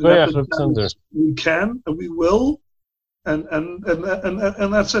 So we can and we will. And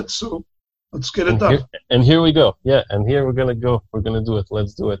that's it. So let's get it done. And here we go. Yeah, and here we're gonna go. We're gonna do it.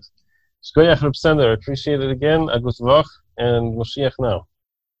 Let's do it. Shkoyach Reb Sender, appreciate it again. Agus Vach and Moshiach now.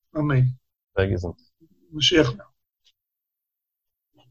 Amen. Thank you. Moshiach now.